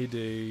probably gonna need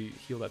to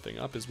heal that thing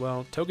up as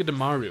well.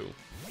 Togedemaru.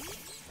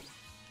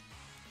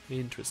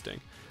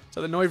 Interesting.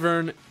 So the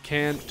Noivern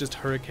can just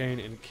Hurricane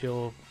and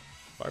kill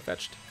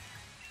Farfetch'd.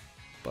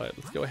 But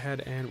let's go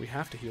ahead and we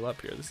have to heal up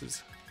here. This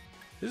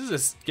is a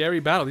scary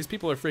battle. These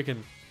people are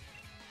freaking.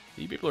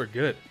 These people are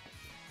good.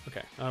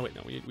 Okay. Oh wait,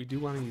 no, we do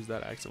want to use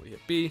that. I accidentally hit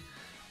B.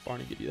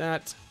 Barney, give you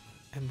that,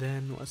 and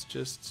then let's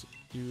just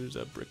use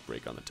a Brick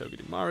Break on the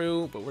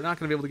Togedemaru. But we're not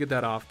gonna be able to get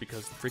that off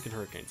because the freaking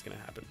Hurricane's gonna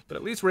happen. But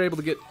at least we're able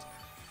to get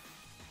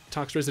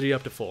Toxtricity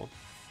up to full.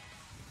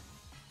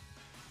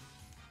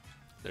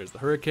 There's the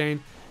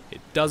Hurricane.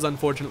 It does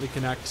unfortunately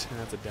connect, and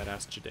that's a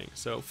dead-ass Chiding.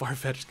 So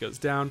Farfetch'd goes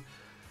down.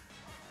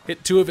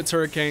 Hit 2 of its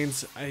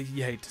Hurricanes.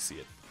 You hate to see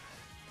it.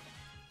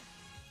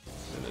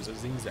 And there's a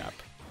Zing Zap,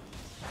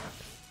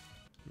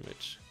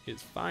 which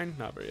is fine,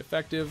 not very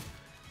effective.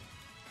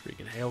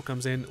 Freaking Hail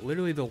comes in.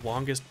 Literally the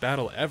longest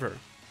battle ever.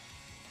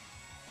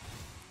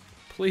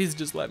 Please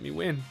just let me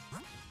win.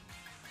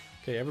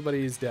 Okay,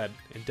 everybody is dead,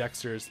 and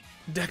Dexter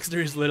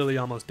is literally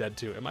almost dead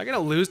too. Am I gonna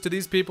lose to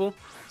these people?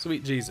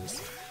 Sweet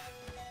Jesus.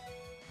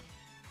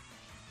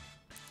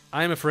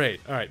 I am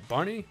afraid. All right,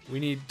 Barney, we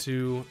need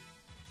to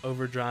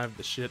overdrive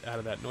the shit out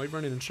of that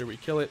Noivern and ensure we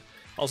kill it.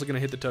 Also gonna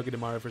hit the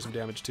Togedemaru for some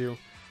damage too.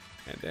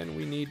 And then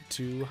we need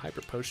to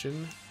Hyper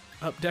Potion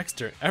up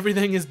Dexter.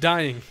 Everything is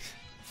dying.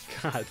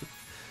 God.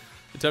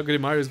 The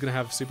Togedemaru is gonna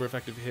have a super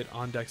effective hit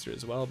on Dexter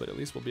as well, but at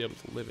least we'll be able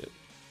to live it.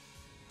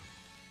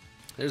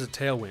 There's a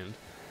Tailwind.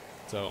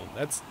 So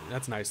that's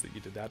nice that you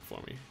did that for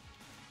me.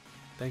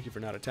 Thank you for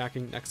not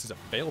attacking. Next is a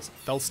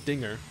Fell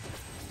Stinger.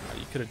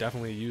 You could have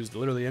definitely used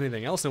literally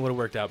anything else and it would have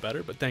worked out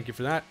better, but thank you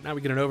for that. Now we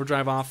get an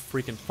Overdrive off,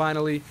 freaking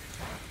finally.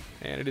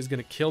 And it is going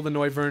to kill the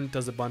Noivern,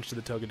 does a bunch to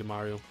the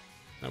Togedemaru.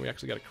 Now we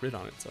actually got a crit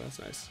on it, so that's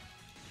nice.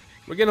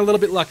 We're getting a little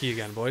bit lucky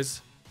again,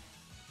 boys.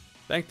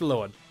 Thank the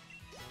Lord.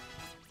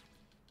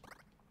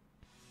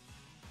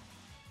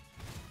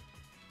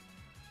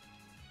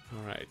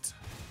 Alright.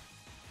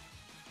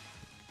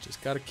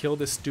 Just got to kill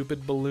this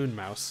stupid balloon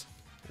mouse,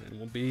 and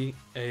we'll be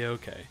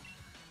A-okay.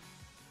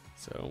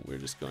 So we're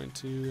just going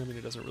to, I mean,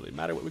 it doesn't really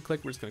matter what we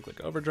click. We're just going to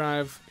click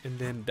Overdrive. And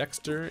then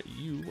Dexter,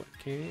 you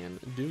can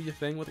do your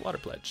thing with Water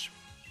Pledge.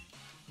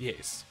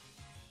 Yes.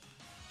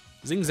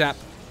 Zing Zap.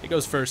 It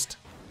goes first.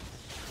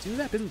 Zing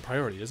Zap isn't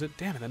priority, is it?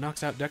 Damn it, that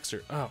knocks out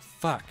Dexter. Oh,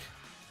 fuck.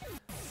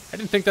 I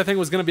didn't think that thing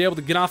was going to be able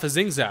to get off a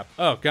Zing Zap.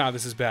 Oh, God,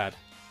 this is bad.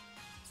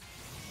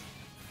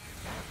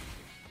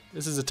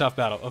 This is a tough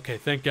battle. Okay,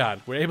 thank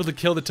God. We're able to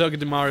kill the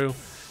Togedemaru.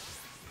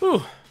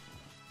 Whew.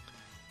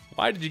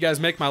 Why did you guys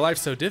make my life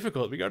so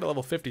difficult? We go to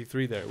level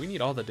 53 there. We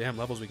need all the damn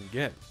levels we can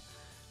get.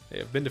 They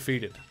have been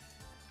defeated.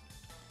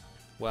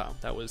 Wow,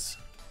 that was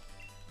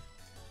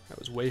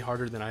way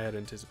harder than I had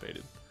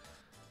anticipated.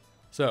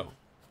 So,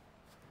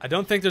 I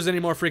don't think there's any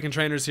more freaking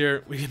trainers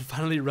here. We can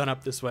finally run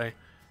up this way.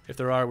 If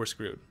there are, we're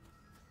screwed.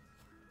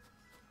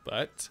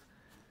 But,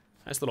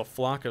 nice little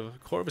flock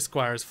of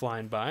Corvisquires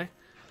flying by.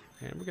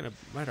 And we're going to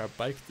ride our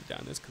bike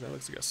down this because that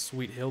looks like a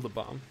sweet hill to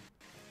bomb.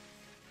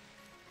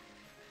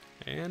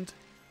 And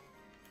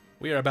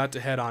we are about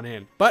to head on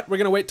in. But we're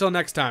going to wait till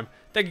next time.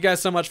 Thank you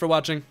guys so much for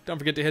watching. Don't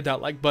forget to hit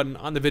that like button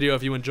on the video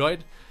if you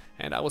enjoyed.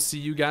 And I will see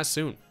you guys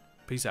soon.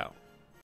 Peace out.